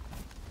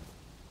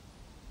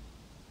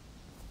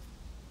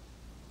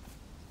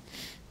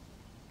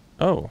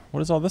 Oh,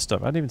 what is all this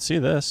stuff? I didn't even see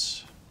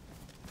this.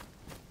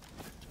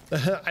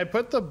 I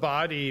put the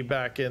body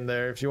back in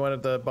there if you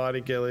wanted the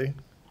body ghillie.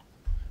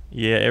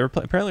 Yeah, it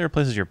apparently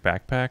replaces your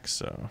backpack,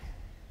 so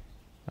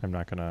I'm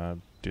not gonna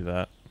do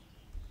that.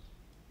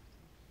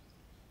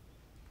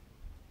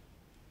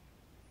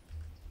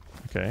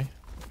 Okay.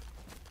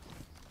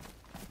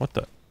 What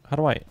the? How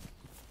do I?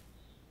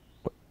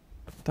 What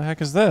the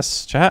heck is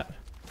this, chat?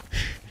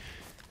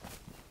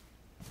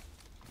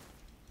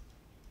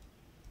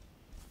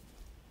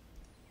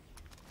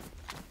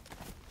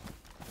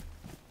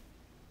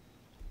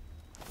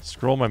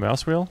 Scroll my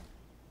mouse wheel?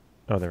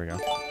 Oh, there we go.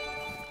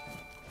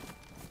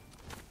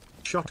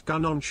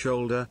 Shotgun on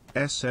shoulder,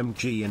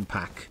 SMG in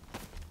pack.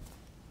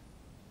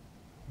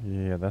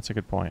 Yeah, that's a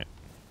good point.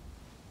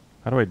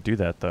 How do I do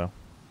that, though?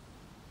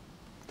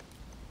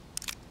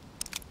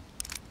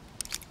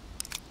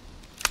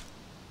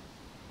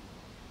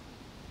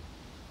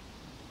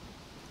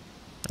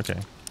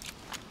 Okay.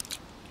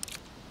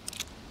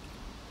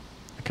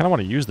 I kind of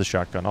want to use the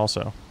shotgun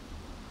also.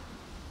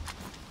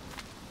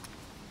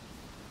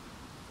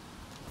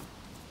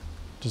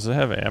 Does it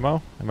have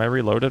ammo? Am I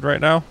reloaded right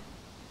now? It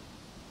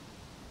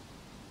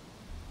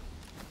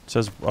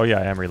says, oh yeah,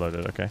 I am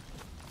reloaded, okay.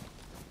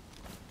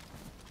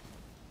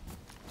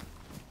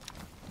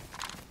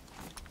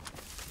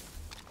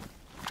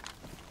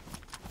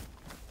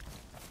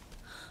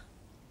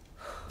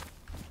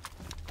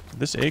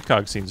 This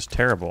ACOG seems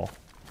terrible.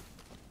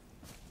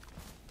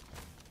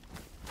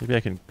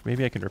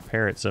 Maybe I can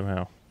repair it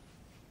somehow.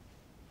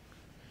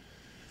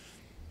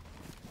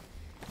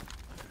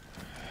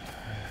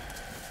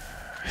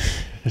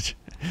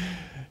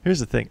 Here's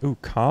the thing. Ooh,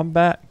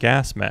 combat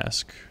gas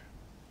mask.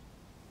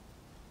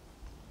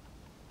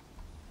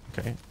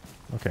 Okay.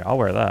 Okay, I'll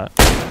wear that.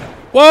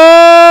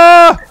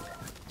 Whoa!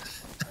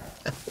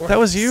 That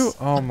was you?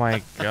 Oh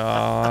my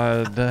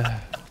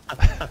god.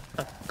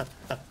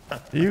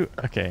 You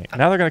okay,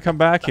 now they're gonna come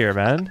back here,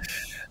 man.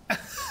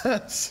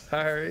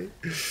 Sorry.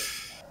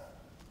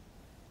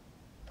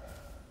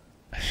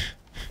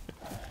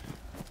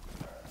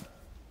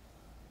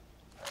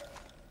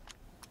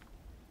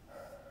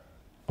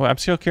 Oh, I'm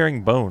still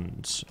carrying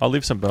bones. I'll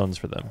leave some bones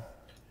for them.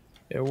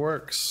 It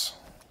works.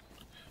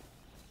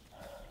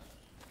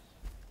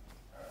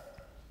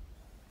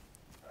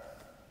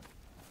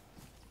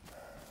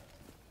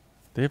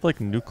 They have like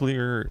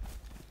nuclear,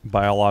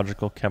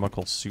 biological,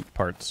 chemical suit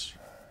parts.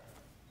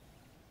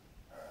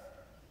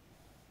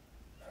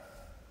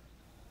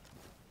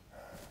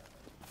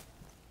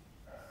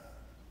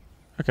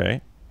 Okay.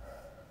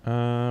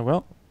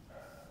 Well,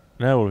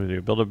 now what do we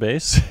do? Build a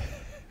base?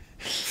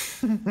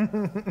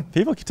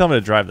 People keep telling me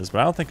to drive this, but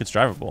I don't think it's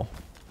drivable.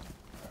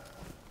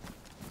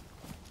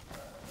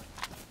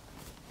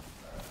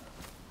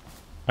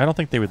 I don't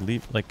think they would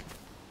leave, like...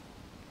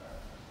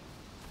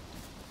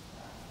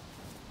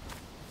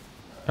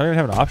 I don't even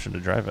have an option to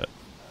drive it.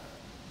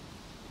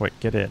 Wait,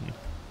 get in.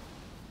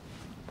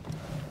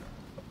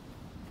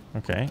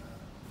 Okay.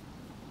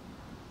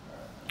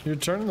 You're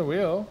turning the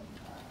wheel.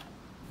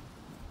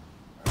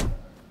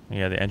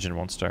 Yeah, the engine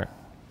won't start.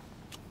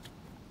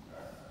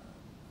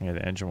 Yeah,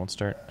 the engine won't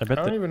start. I I bet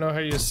don't even know how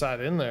you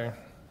sat in there.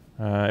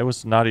 it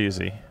was not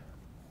easy.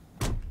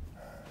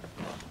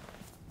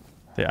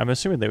 I'm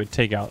assuming they would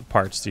take out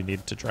parts you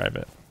need to drive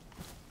it.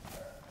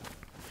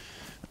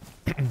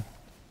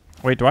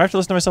 Wait, do I have to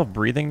listen to myself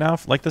breathing now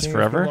like this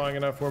forever? Long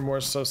enough where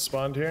more stuff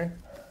spawned here.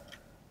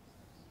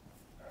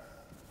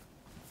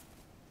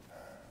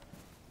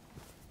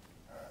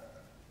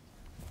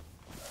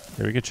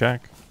 Yeah, we could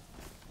check.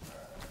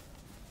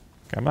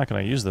 Okay, I'm not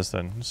gonna use this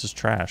then. This is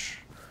trash.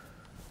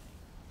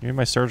 Give me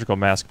my surgical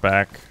mask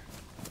back.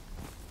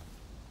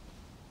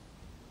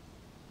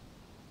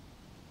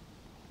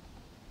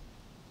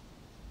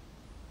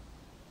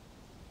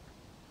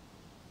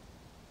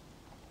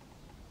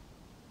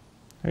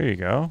 There you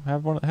go.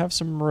 Have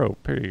some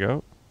rope. Here you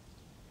go.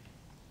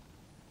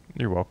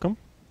 You're welcome.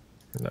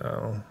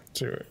 No,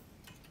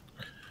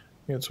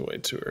 it's way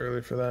too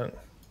early for that.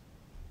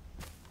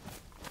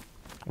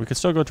 We could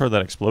still go toward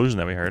that explosion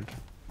that we heard.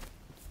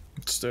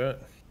 Let's do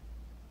it.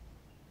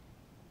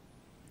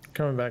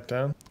 Coming back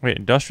down. Wait,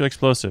 industrial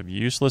explosive.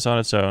 Useless on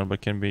its own,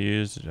 but can be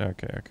used...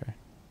 Okay.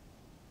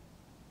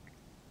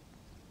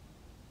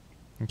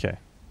 Okay.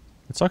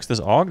 It sucks this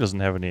AUG doesn't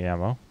have any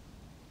ammo.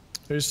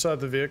 You saw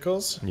the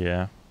vehicles?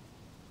 Yeah.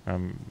 I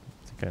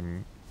think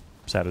I'm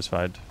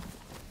satisfied.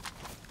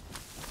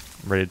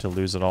 I'm ready to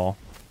lose it all.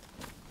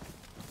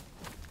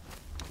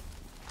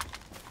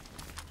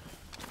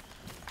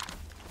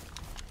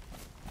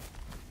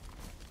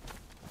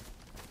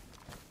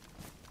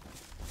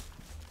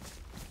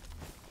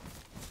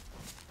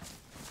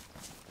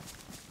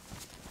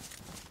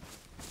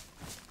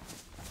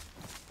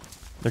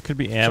 There could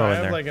be ammo I in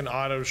have there. like an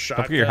auto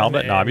shotgun. Look at your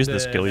helmet. No, I'm using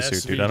this and ghillie an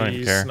suit, dude. I don't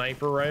even SVD care.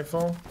 Sniper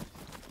rifle.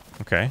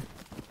 Okay.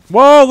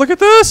 Whoa! Look at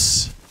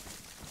this.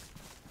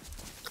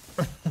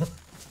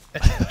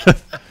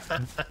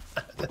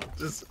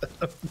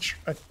 I'm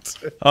trying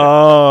to.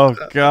 Oh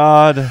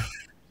God.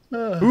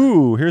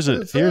 Ooh, here's a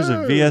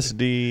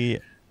VSD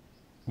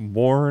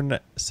Warren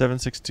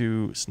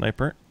 7.62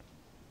 sniper.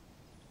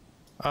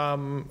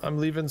 I'm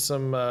leaving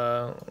some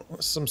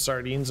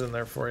sardines in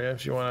there for you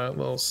if you want a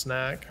little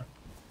snack.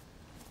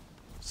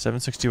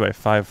 7.62 by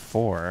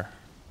 5.4.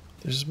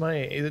 There's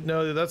my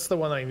no. That's the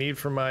one I need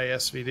for my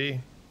SVD.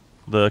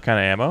 The kind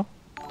of ammo.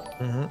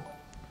 Mm-hmm.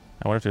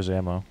 I wonder if there's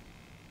ammo.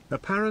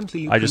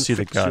 Apparently, you I can just see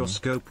the fix gun. your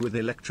scope with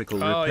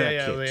electrical Oh repair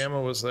yeah, kit. the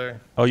ammo was there.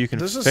 Oh, you can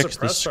There's a fix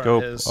the suppressor on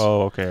scope. his.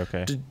 Oh, okay.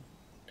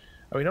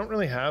 We don't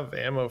really have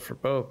ammo for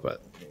both,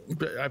 but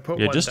I put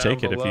Yeah, one just down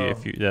take it below.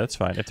 if you. Yeah, that's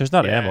fine. If there's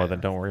not ammo, Yeah. then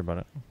don't worry about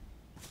it.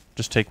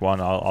 Just take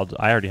one. I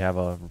already have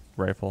a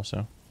rifle,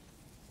 so.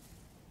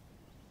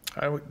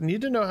 I would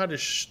need to know how to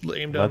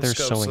aim down Leather the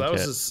scope. So sewing that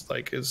was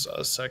kit. his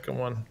second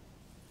one.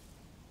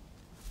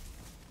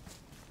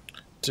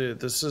 Dude,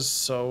 this is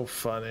so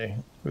funny.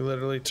 We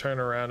literally turn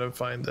around and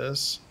find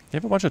this. They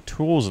have a bunch of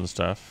tools and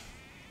stuff.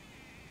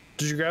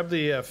 Did you grab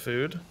the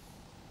food?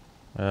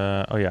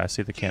 Oh yeah, I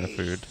see the can of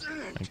food.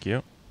 Thank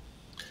you.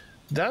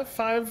 That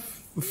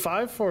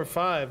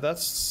 545.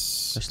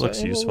 That's This looks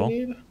that what we useful.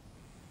 need?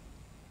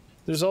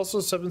 There's also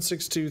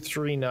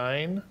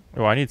 76239.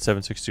 Oh, I need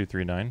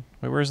 7.6239.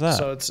 Wait, where's that?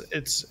 So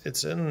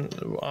it's in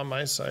on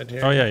my side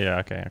here. Oh yeah.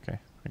 Okay.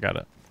 I got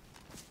it.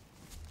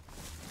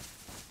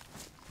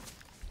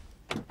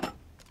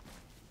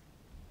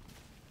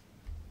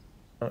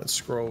 Let's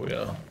scroll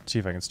wheel. Let's see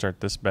if I can start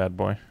this bad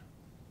boy.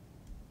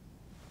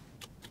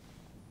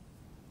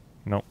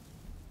 Nope.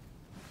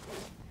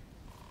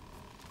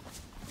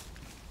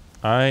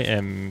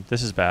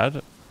 This is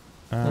bad.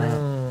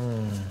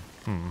 Can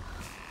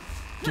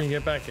you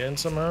get back in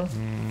somehow?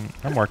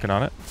 I'm working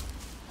on it.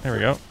 There we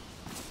go.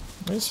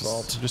 Nice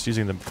vault. Just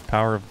using the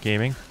power of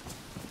gaming.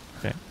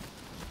 Okay.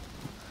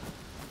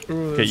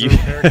 Ooh, Okay, there's you- a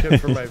repair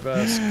kit for my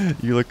vest.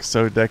 You look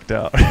so decked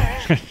out.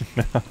 Okay.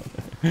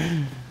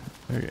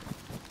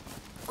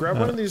 Grab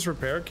one of these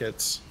repair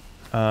kits.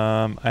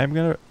 I'm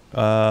gonna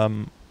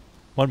one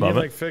You can moment.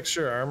 like fix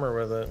your armor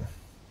with it.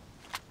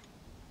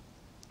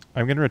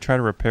 I'm gonna try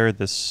to repair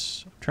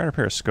this. I'm trying to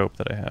repair a scope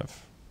that I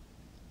have.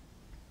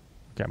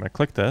 Okay, I'm gonna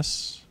click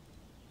this.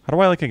 How do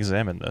I like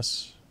examine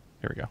this?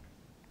 Here we go.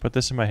 Put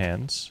this in my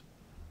hands.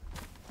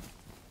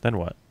 Then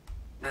what?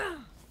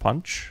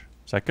 Punch.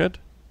 Is that good?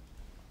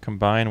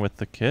 Combine with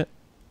the kit.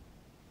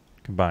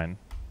 Combine.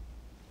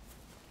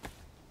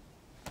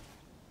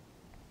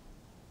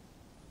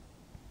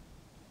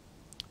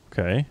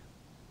 Okay.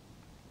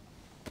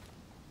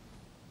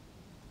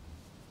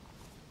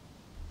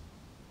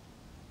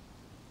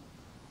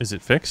 Is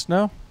it fixed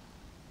now?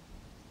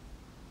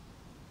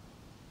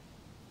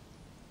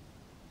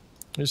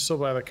 You still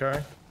by the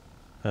car?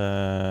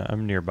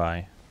 I'm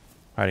nearby.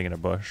 Hiding in a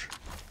bush.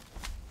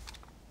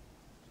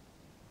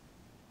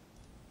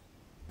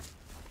 I'm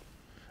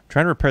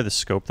trying to repair the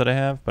scope that I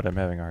have, but I'm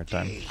having a hard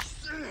time.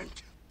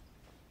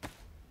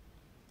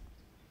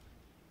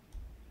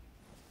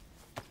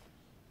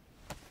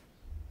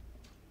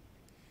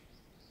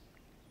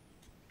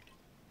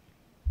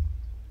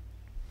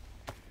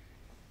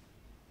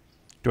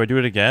 Do I do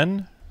it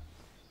again?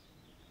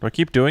 Do I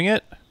keep doing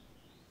it?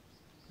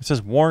 It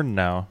says warn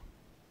now.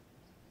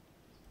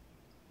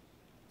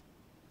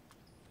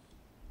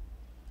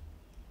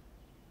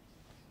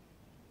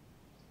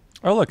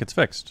 Oh look, it's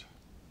fixed.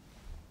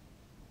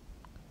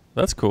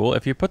 That's cool.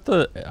 If you put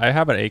I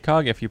have an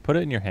ACOG. If you put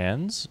it in your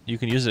hands, you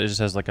can use it just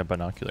as like a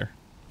binocular.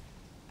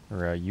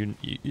 Or a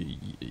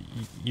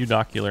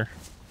unocular.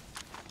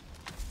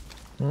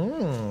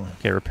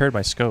 Okay, repaired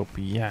my scope.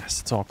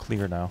 Yes, it's all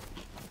clear now.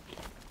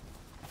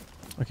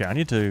 Okay, I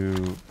need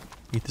to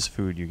eat this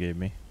food you gave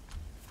me.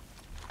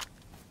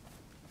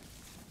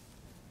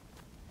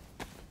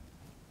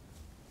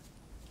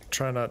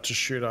 Try not to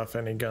shoot off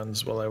any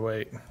guns while I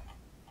wait.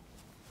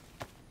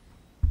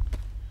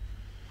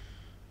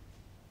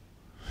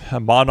 A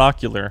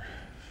monocular.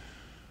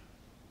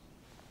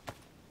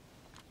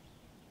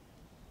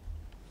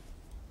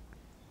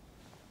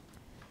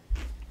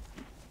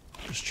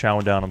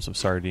 chowing down on some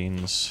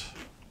sardines.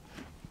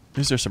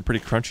 These are some pretty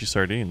crunchy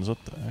sardines.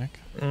 What the heck?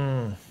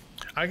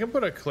 I can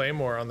put a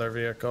claymore on their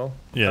vehicle.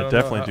 Yeah, I don't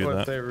definitely know do that.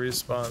 If they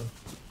respawn.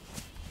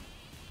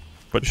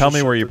 But tell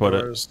me where you put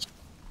it. Doors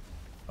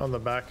on the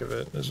back of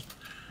it.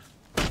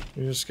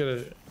 You just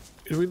gotta.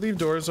 Did we leave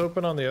doors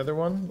open on the other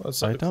one? Let's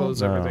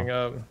close everything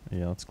up.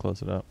 Yeah, let's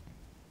close it up.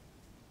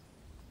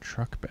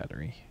 Truck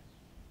battery.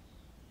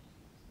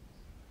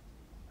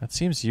 That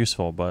seems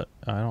useful, but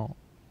I don't.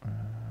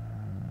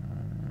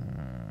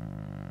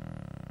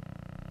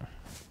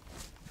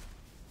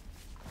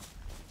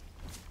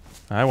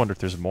 I wonder if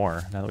there's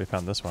more now that we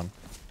found this one.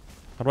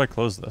 How do I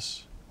close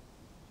this?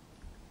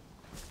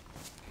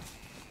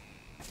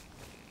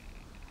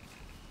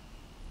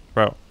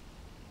 Bro,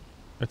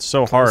 it's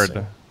so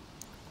hard.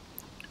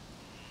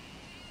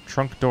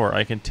 Trunk door.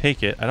 I can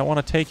take it. I don't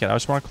want to take it. I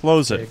just want to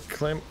close it.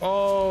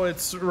 Oh,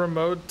 it's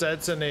remote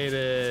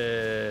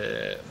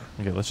detonated.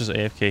 Okay, let's just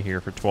AFK here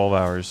for 12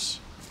 hours.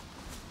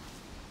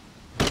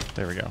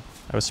 There we go.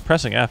 I was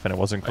pressing F and it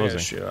wasn't closing.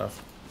 I gotta shoot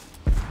off.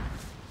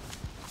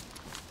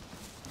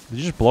 Did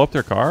you just blow up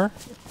their car?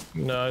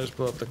 No, I just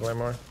blew up the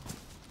claymore.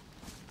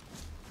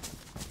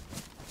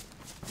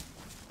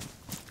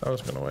 I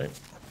was gonna wait.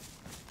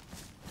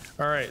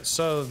 All right,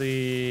 so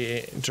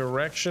the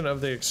direction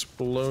of the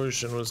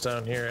explosion was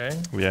down here, eh?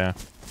 Yeah.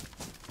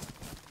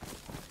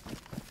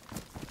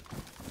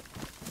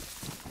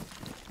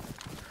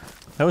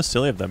 That was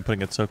silly of them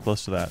putting it so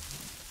close to that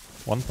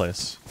one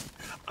place.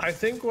 I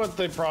think what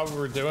they probably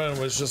were doing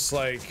was just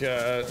like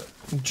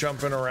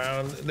jumping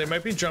around. They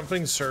might be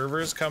jumping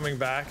servers, coming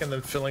back, and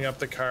then filling up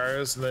the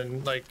cars, and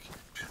then like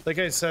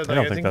I said, like,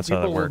 I think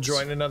people will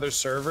join another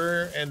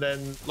server and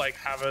then like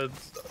have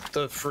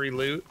the free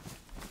loot.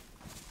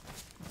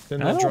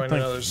 Then they'll join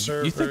another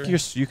server. You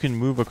think you can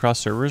move across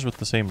servers with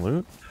the same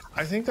loot?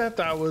 I think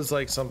that was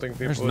like something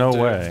people. There's no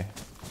way.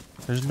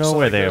 There's no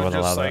way they would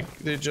allow that.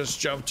 They just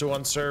jump to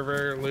one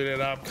server, loot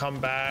it up, come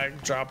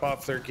back, drop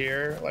off their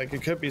gear. Like,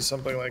 it could be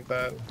something like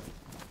that.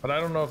 But I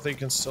don't know if they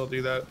can still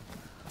do that.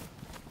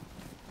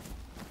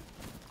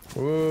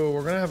 Ooh,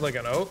 we're gonna have like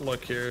an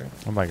outlook here.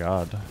 Oh my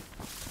god.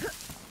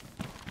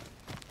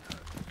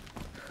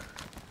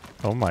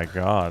 Oh my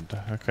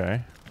god.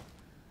 Okay.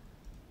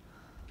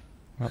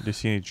 Well, do you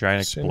see any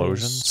giant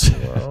explosions?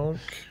 Smoke.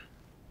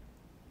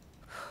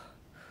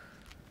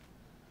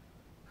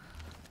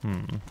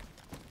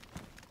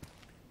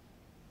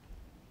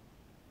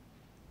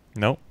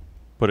 Nope.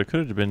 But it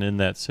could have been in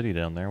that city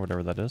down there,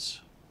 whatever that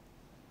is.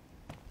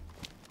 I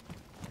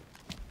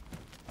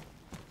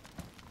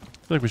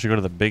feel like we should go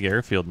to the big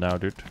airfield now,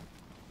 dude.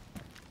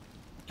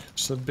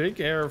 So the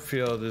big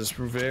airfield is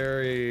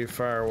very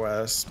far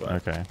west, but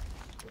okay.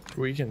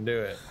 We can do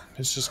it.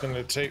 It's just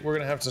gonna take, we're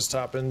gonna have to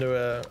stop into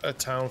a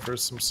town for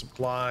some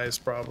supplies,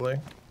 probably.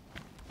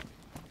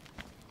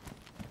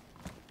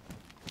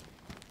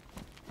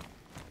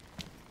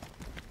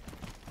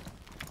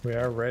 We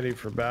are ready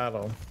for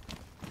battle.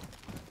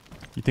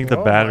 You think the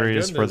battery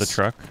is for the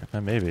truck?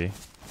 Maybe.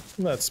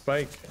 That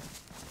spike.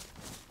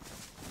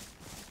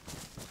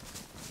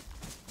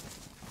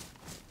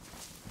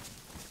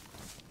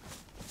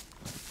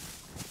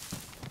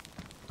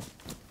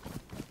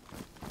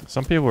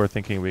 Some people were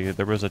thinking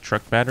there was a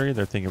truck battery.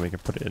 They're thinking we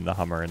could put it in the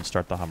Hummer and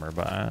start the Hummer,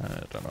 but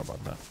I don't know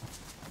about that.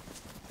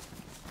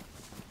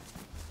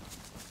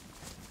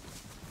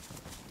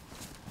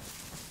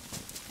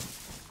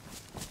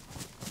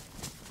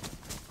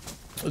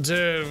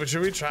 Dude,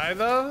 should we try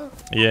though?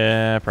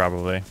 Yeah,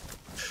 probably.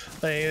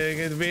 Like,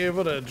 to be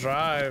able to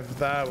drive,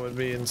 that would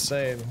be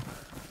insane.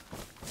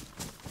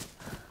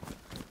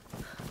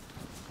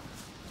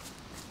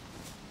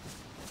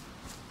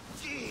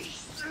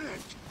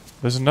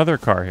 There's another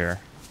car here,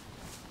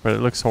 but it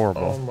looks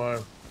horrible.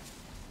 Oh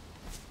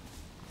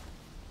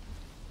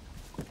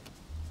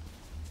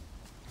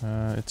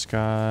my. It's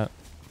got...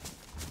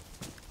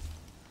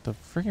 The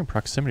freaking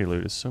proximity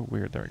loot is so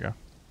weird. There we go.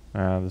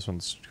 This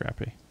one's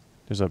crappy.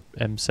 There's a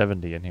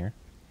M70 in here.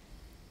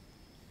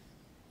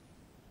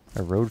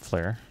 A road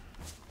flare.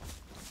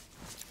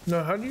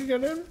 No, how do you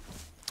get in?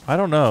 I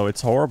don't know.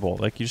 It's horrible.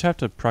 Like, you just have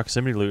to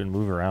proximity loot and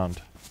move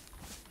around.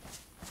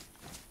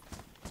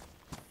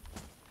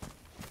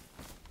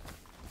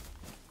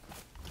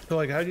 So,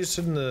 like, how do you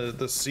sit in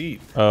the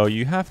seat? Oh,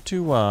 you have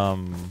to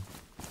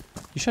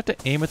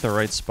aim at the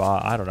right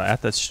spot. I don't know.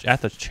 At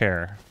the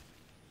chair.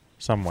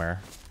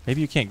 Somewhere.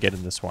 Maybe you can't get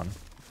in this one.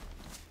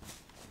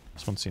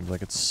 This one seems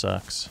like it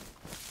sucks.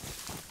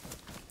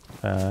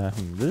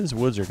 These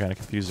woods are kind of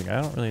confusing.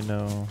 I don't really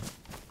know.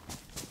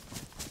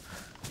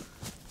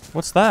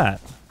 What's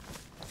that?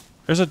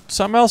 There's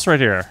something else right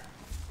here.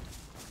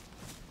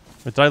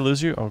 Wait, did I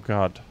lose you? Oh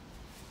god.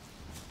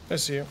 I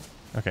see you.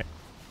 Okay.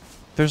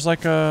 There's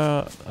like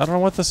I don't know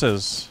what this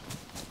is.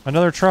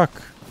 Another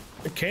truck.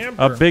 A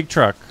camper. A big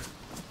truck.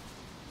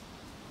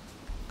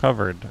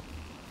 Covered.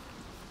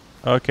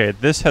 Okay,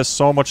 this has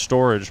so much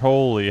storage.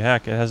 Holy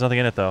heck, it has nothing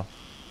in it though.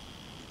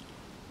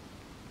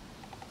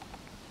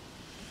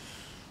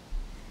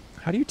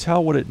 How do you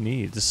tell what it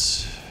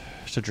needs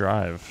to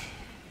drive?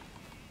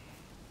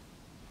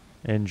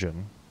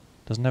 Engine.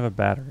 Doesn't have a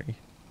battery.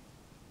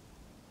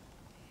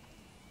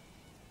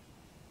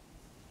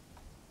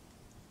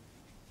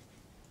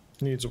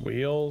 Needs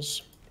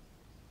wheels.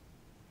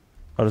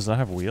 Oh, does it not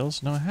have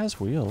wheels? No, it has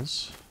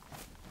wheels.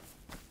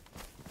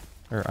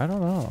 Or, I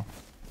don't know.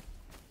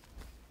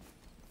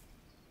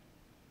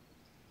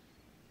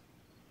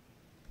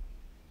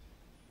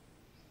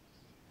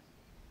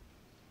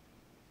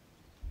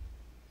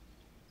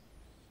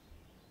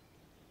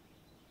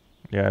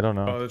 Yeah, I don't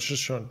know. Oh, it's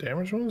just showing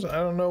damaged ones? I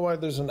don't know why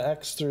there's an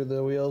X through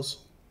the wheels.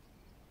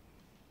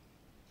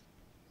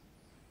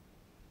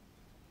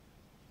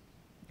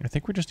 I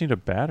think we just need a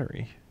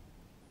battery.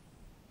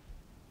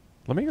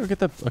 Let me go get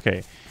the...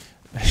 Okay.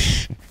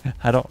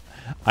 I don't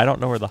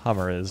know where the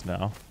Hummer is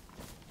now.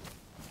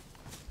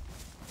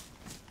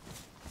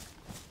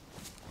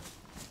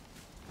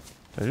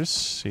 Did I just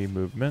see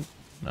movement?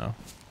 No.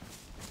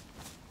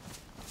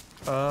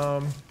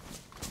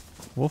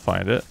 We'll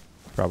find it.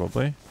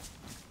 Probably.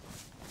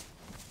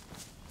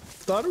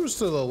 Thought it was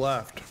to the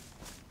left.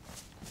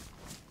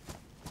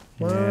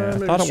 Yeah, Well, I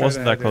maybe thought it straight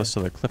wasn't that ahead close to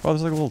the cliff. Oh,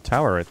 there's like a little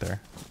tower right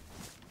there.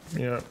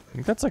 here. Yeah. I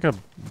think that's like a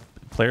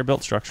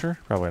player-built structure?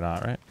 Probably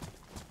not, right?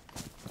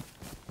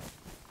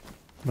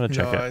 I'm gonna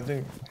check No, it. I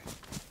think...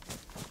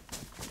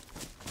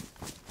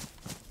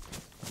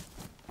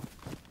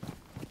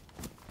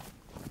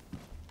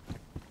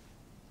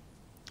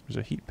 There's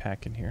a heat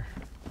pack in here.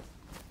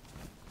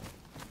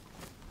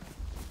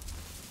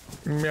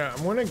 Yeah,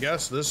 I'm gonna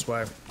guess this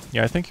way.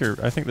 Yeah, I think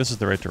this is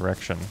the right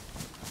direction.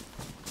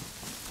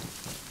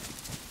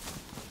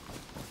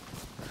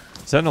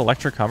 Is that an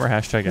electric Hummer?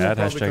 Hashtag We'll ad,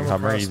 probably hashtag come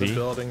Hummer across the EV,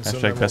 buildings and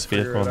hashtag then best we'll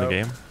figure vehicle in it the out.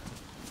 game.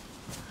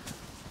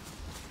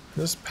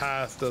 This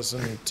path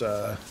doesn't,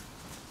 I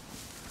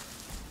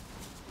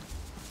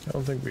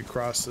don't think we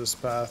crossed this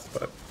path,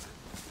 but...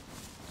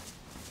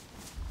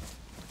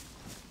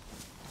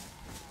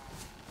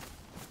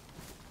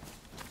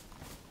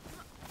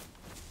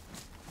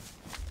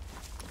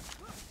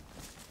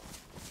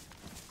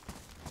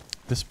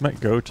 This might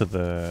go to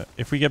the...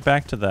 If we get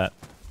back to that,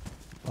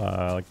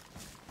 like,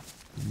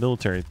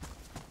 military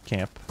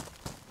camp,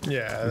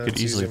 Yeah, we could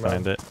that's easily easy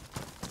find mode. it.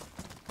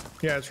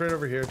 Yeah, it's right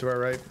over here to our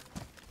right.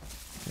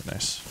 Okay,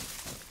 nice.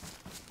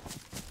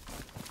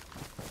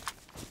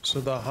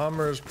 So the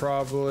Hummer's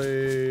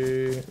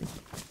probably...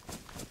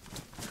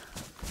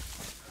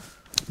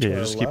 Yeah, our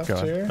just keep left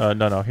going. here?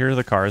 No. Here are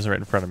the cars right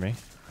in front of me.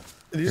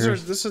 This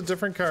is a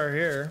different car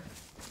here.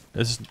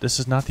 This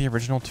is not the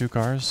original two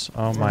cars?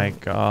 Oh my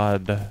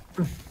god.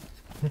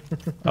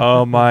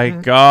 Oh my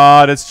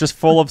god, it's just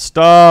full of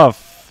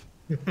stuff.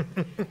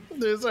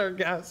 There's our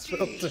gas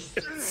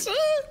filters.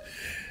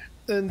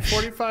 And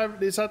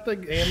 45, is that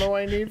the ammo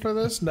I need for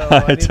this? No, I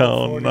need the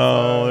don't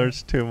know. 45.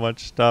 There's too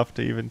much stuff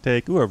to even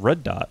take. Ooh, a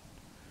red dot.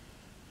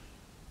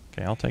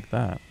 Okay, I'll take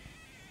that.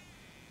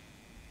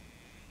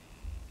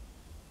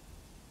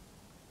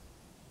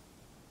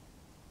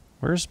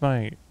 Where's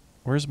my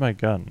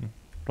gun?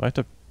 Do I have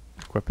to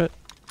equip it?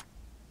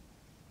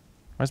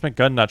 Why is my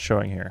gun not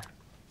showing here?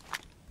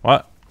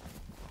 What?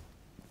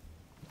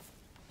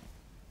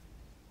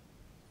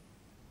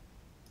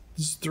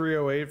 This is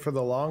 308 for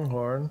the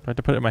Longhorn. Do I have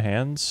to put it in my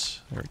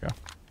hands? There we go.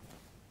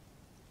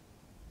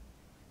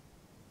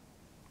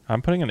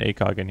 I'm putting an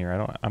ACOG in here.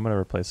 I'm gonna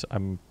replace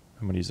I'm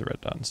gonna use the red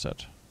dot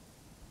instead.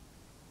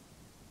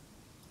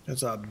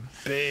 It's a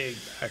big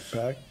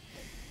backpack.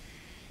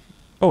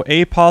 Oh,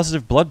 A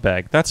positive blood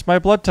bag. That's my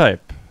blood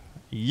type.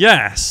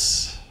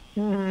 Yes.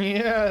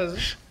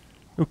 Yes.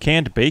 Ooh,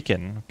 canned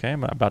bacon. Okay,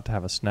 I'm about to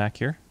have a snack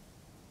here.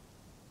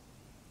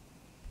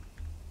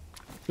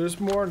 There's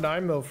more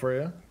 9mm for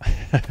you.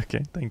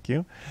 Okay, thank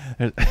you.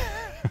 It's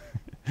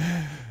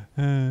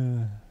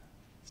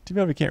too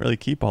bad we can't really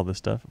keep all this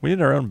stuff. We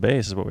need our own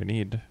base is what we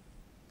need.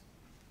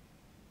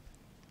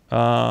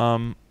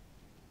 Are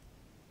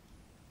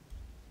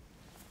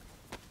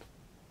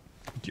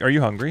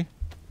you hungry?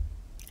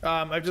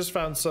 I've just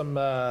found some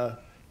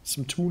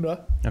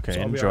tuna. Okay, so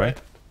I'll be enjoy.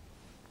 alright.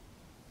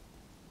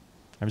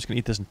 I'm just gonna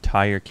eat this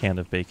entire can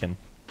of bacon.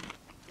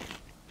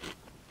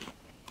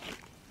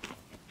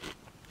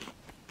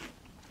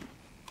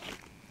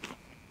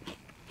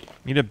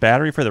 Need a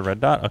battery for the red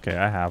dot? Okay,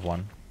 I have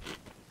one.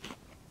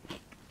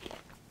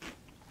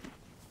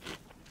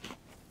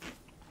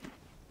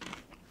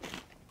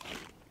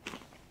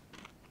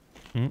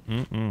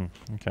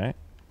 Okay.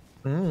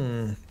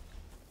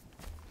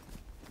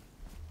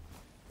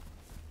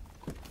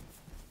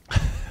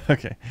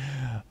 Okay.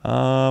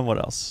 What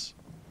else?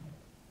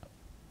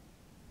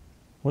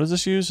 What does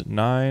this use?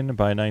 9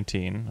 by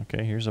 19.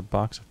 Okay, here's a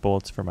box of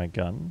bullets for my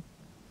gun.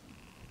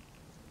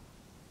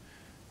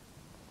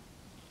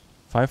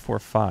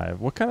 545.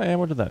 What kind of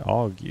ammo did that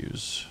AUG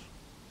use?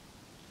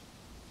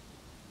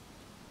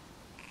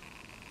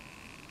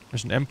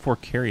 There's an M4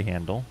 carry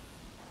handle.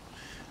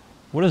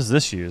 What does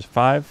this use?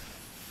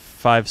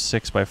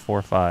 5.56 by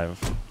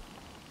 4.5.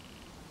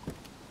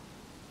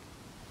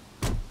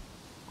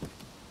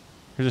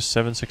 Here's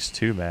a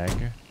 7.62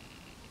 mag.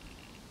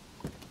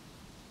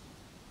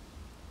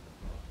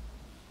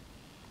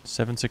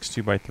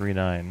 762 by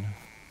 39.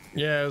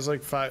 Yeah, it was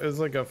like five. It was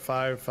like a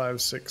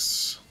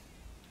 5.56.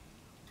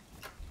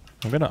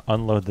 I'm gonna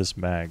unload this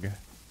mag.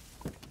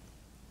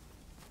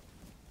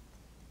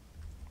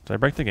 Did I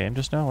break the game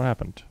just now? What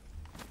happened?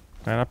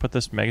 Can I not put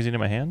this magazine in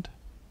my hand?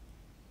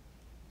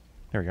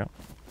 There we go.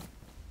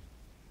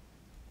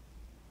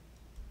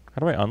 How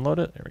do I unload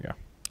it? There we go.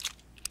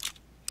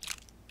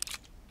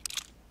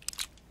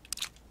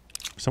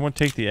 Someone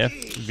take the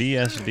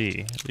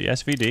VSD. The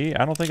SVD?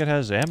 I don't think it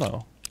has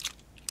ammo.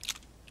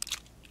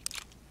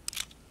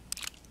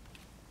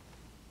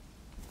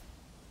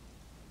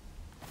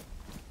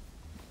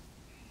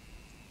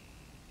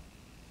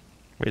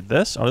 Wait,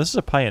 this? Oh, this is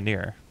a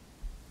Pioneer.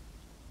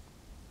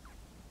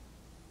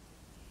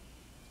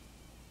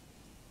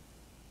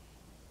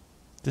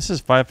 This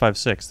is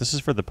 5.56. This is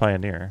for the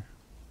Pioneer.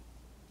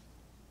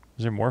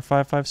 Is there more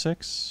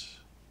 5.56?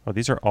 Oh,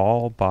 these are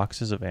all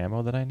boxes of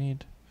ammo that I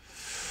need.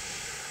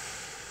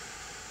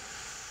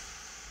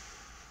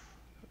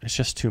 It's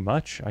just too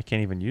much. I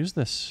can't even use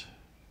this.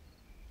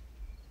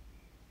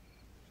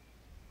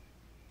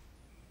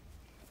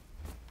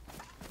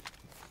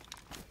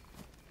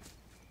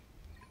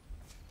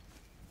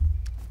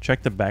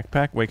 Check the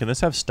backpack. Wait, can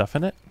this have stuff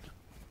in it?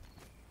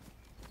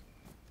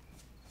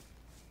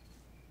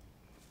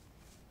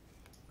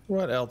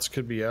 What else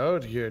could be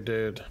out here,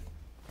 dude?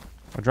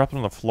 I'll drop it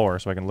on the floor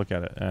so I can look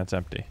at it, and it's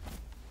empty.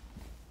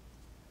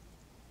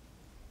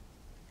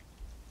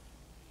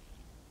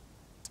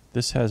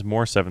 This has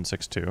more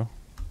 7.62.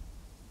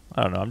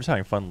 I don't know. I'm just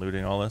having fun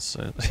looting all this.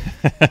 Yeah,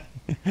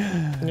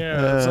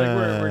 it's like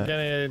we're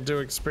getting to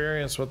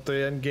experience what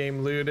the end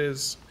game loot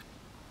is.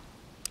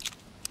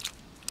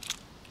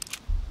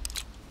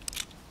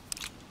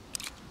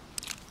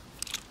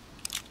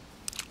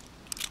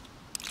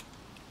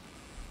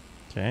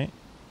 Okay.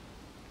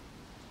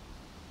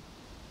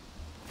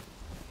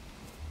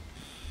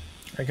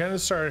 I kind of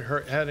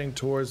started heading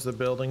towards the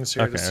buildings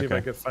here to see if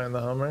I could find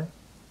the Hummer.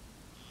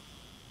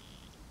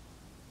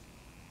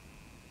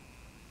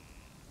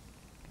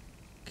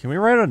 Can we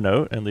write a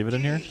note and leave it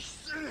in here?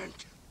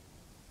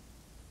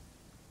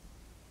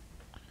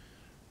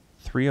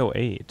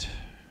 308.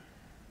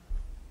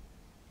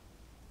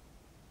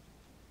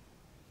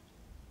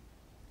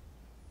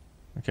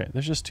 Okay,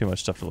 there's just too much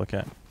stuff to look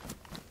at.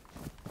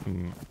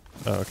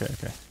 Oh, okay.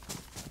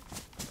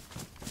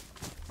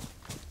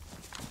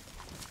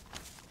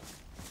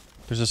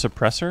 There's a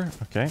suppressor?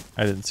 Okay,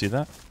 I didn't see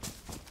that.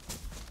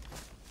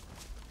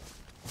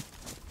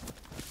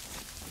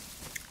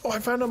 Oh, I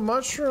found a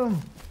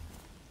mushroom.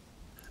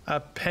 A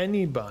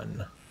penny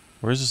bun.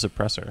 Where's the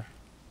suppressor?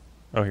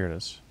 Oh, here it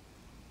is.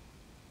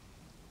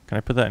 Can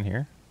I put that in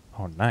here?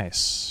 Oh,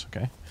 nice.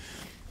 Okay.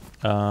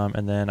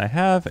 And then I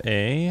have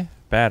a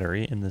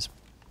battery in this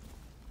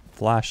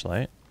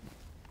flashlight.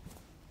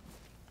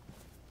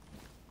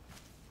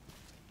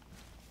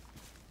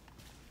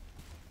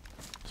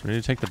 So we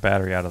need to take the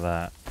battery out of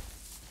that.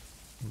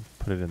 And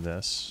put it in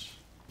this.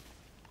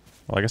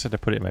 Well, I guess I have to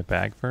put it in my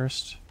bag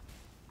first.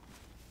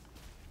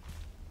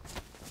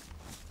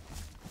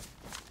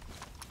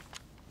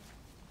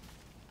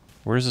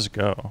 Where does this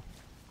go?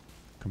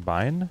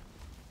 Combine?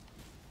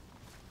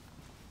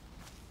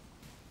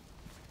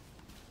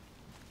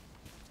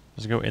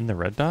 Does it go in the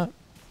red dot?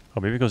 Oh,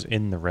 maybe it goes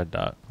in the red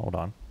dot. Hold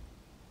on.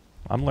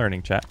 I'm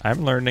learning, chat.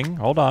 I'm learning.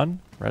 Hold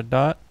on. Red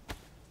dot.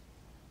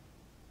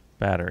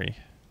 Battery.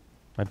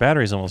 My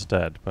battery's almost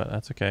dead, but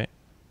that's okay.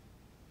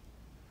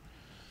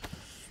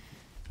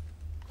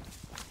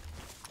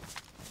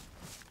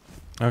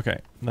 Okay,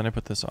 then I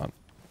put this on.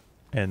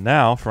 And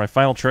now, for my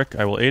final trick,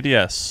 I will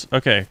ADS.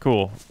 Okay,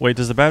 cool. Wait,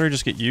 does the battery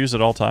just get used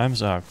at all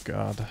times? Oh,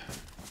 God.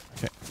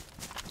 Okay.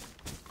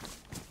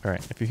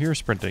 Alright, if you hear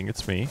sprinting,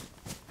 it's me.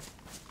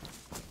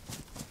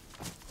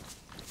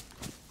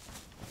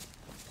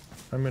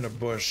 I'm in a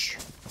bush.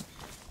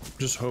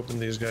 Just hoping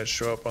these guys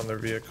show up on their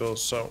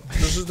vehicles. So,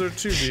 this is their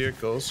 2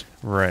 vehicles.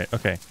 Right,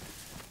 okay.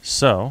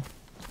 So,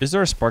 is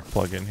there a spark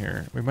plug in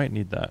here? We might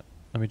need that.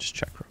 Let me just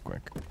check real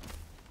quick.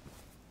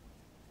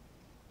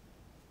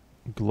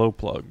 Glow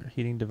plug.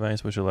 Heating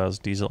device which allows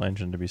diesel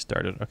engine to be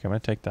started. Okay, I'm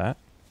going to take that.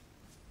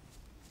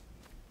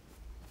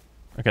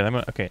 Okay,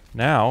 okay,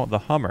 now the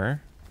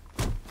Hummer,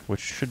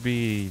 which should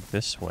be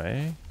this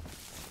way.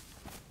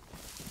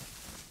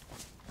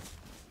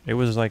 It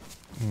was like,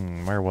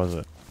 where was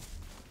it?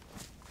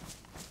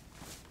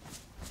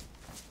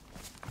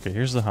 Okay,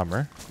 here's the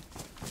Hummer.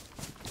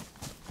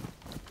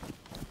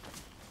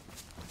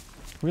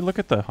 Can we look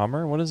at the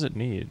Hummer? What does it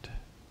need?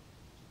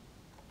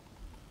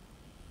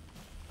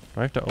 Do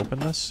I have to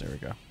open this? There we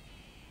go.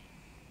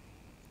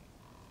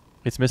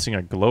 It's missing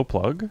a glow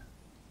plug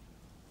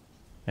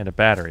and a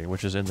battery,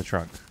 which is in the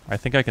trunk. I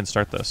think I can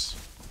start this.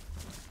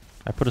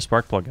 I put a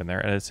spark plug in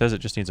there, and it says it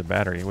just needs a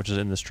battery, which is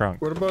in this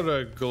trunk. What about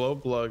a glow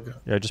plug?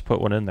 Yeah, I just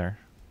put one in there.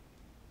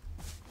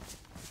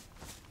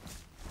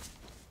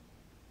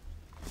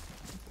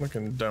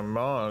 Looking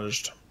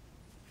damaged.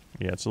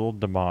 Yeah, it's a little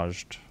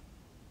damaged.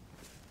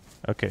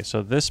 Okay,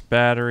 so this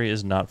battery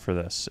is not for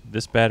this.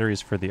 This battery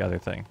is for the other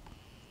thing.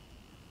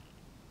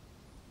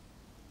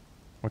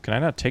 Well, can I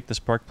not take the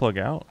spark plug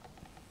out?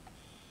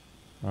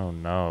 Oh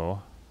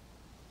no.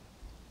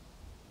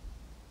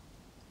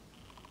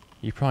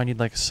 You probably need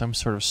like some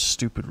sort of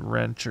stupid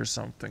wrench or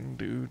something,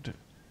 dude.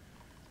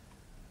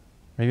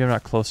 Maybe I'm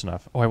not close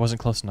enough. Oh, I wasn't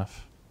close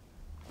enough.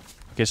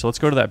 Okay, so let's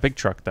go to that big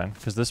truck then,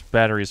 because this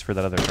battery is for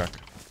that other truck.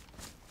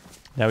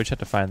 Now we just have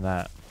to find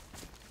that.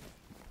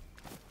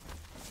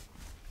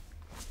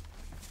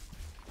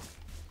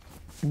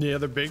 The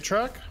other big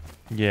truck?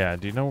 Yeah,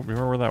 do you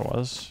remember where that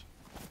was?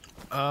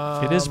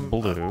 It is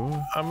blue.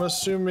 I'm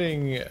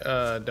assuming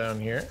down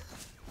here.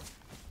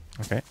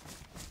 Okay.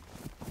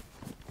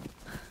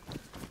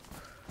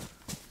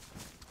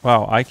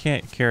 Wow, I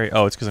can't carry...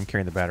 Oh, it's because I'm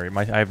carrying the battery.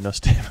 I have no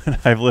stamina.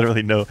 I have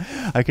literally no...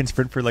 I can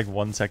sprint for like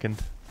 1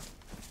 second.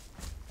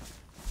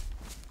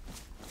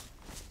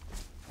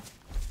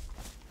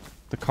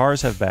 The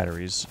cars have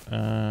batteries.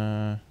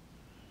 Oh,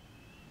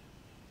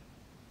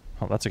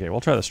 that's okay. We'll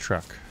try this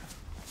truck.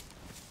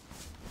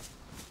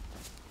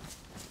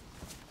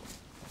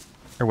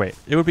 Or wait,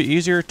 it would be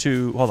easier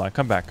to... Hold on,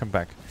 come back. I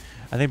think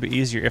it'd be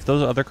easier... If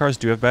those other cars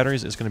do have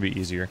batteries, it's going to be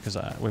easier, because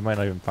we might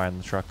not even find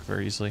the truck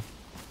very easily.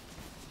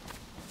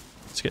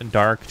 It's getting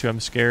dark, too. I'm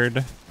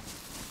scared.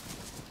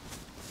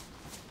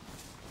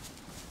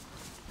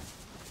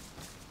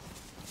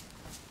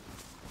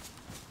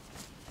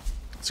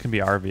 It's going to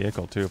be our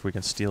vehicle, too, if we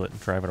can steal it and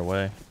drive it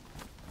away.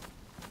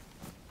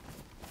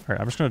 Alright,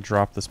 I'm just going to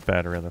drop this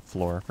battery on the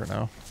floor for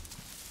now.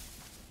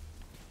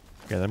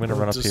 Okay, then I'm going to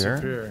run up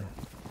here.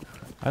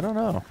 I don't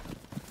know.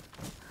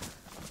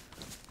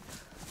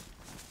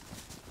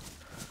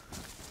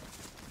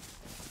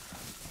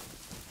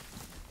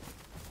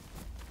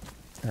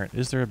 Alright,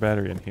 is there a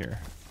battery in here?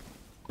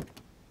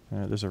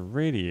 There's a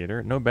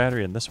radiator. No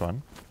battery in this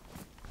one.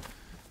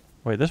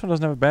 Wait, this one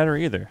doesn't have a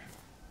battery either.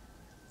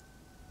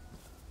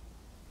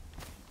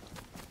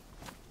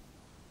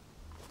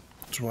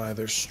 That's why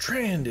they're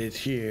stranded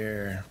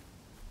here.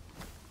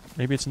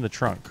 Maybe it's in the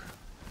trunk.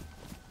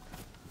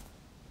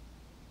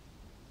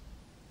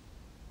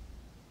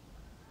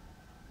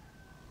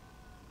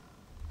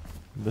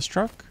 This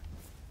truck?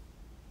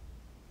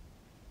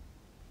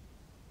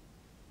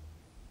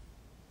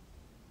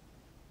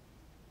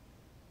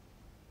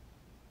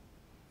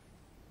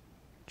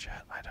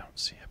 Chat, I don't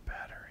see a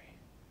battery.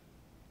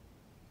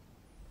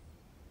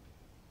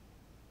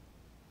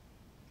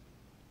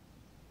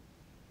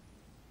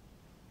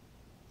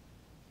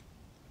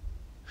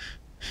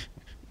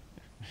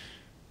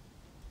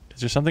 Is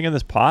there something in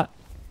this pot?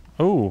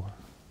 Oh.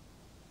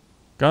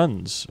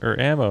 Guns or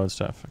ammo and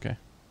stuff. Okay.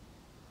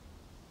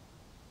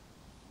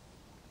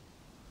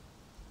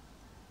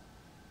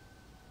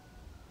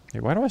 Hey,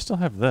 why do I still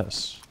have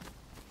this?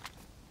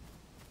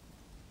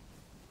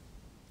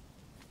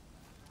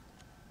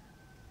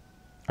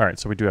 Alright,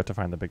 so we do have to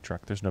find the big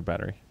truck. There's no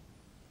battery.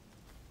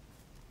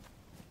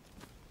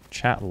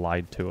 Chat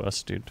lied to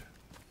us, dude.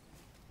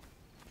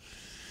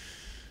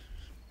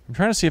 I'm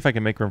trying to see if I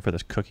can make room for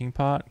this cooking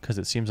pot, because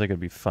it seems like it'd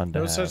be fun to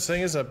have. No such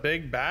thing as a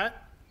big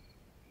bat?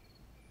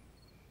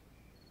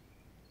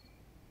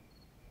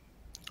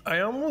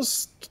 I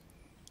almost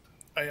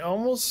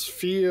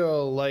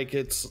feel like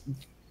it's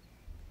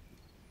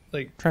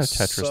like trying to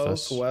Tetris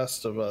this.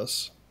 southwest of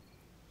us.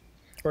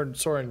 Or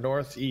sorry,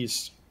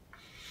 northeast.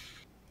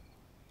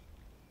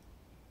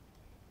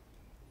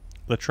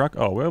 The truck?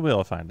 Oh, we'll be able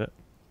to find it.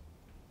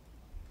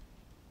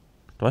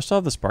 Do I still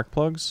have the spark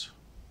plugs?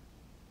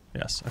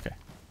 Yes, okay.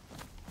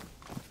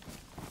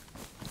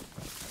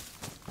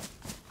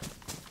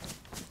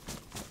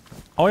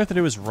 All we have to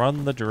do is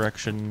run the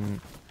direction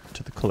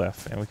to the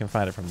cliff, and we can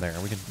find it from there.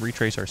 We can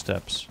retrace our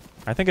steps.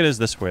 I think it is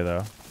this way,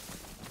 though.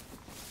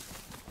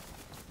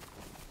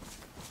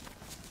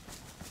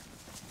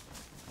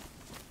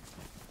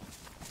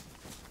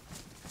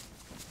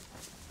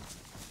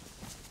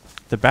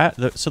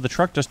 So the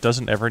truck just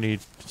doesn't ever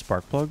need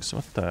spark plugs?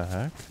 What the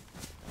heck?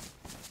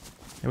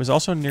 It was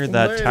also near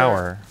that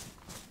tower.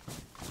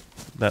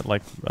 That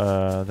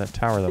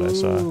tower that I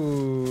saw.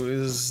 Ooh,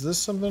 is this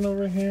something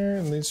over here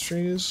in these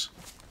trees?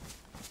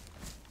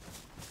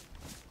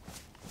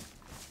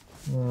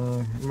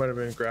 Might have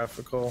been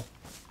graphical.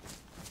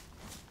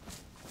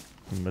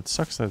 It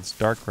sucks that it's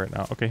dark right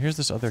now. Okay, here's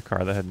this other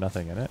car that had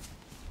nothing in it.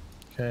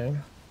 Okay.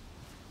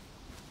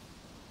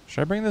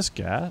 Should I bring this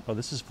gas? Oh,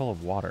 this is full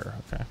of water.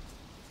 Okay.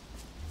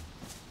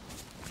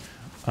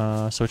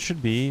 So it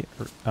should be,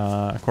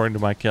 according to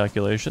my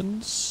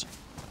calculations,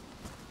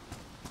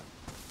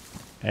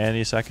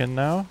 any second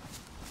now.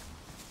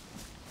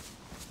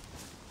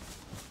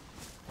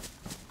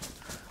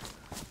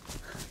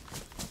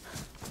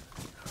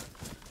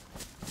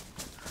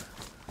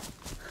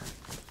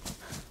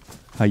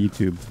 Hi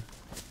YouTube.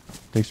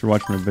 Thanks for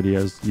watching my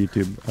videos,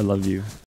 YouTube. I love you.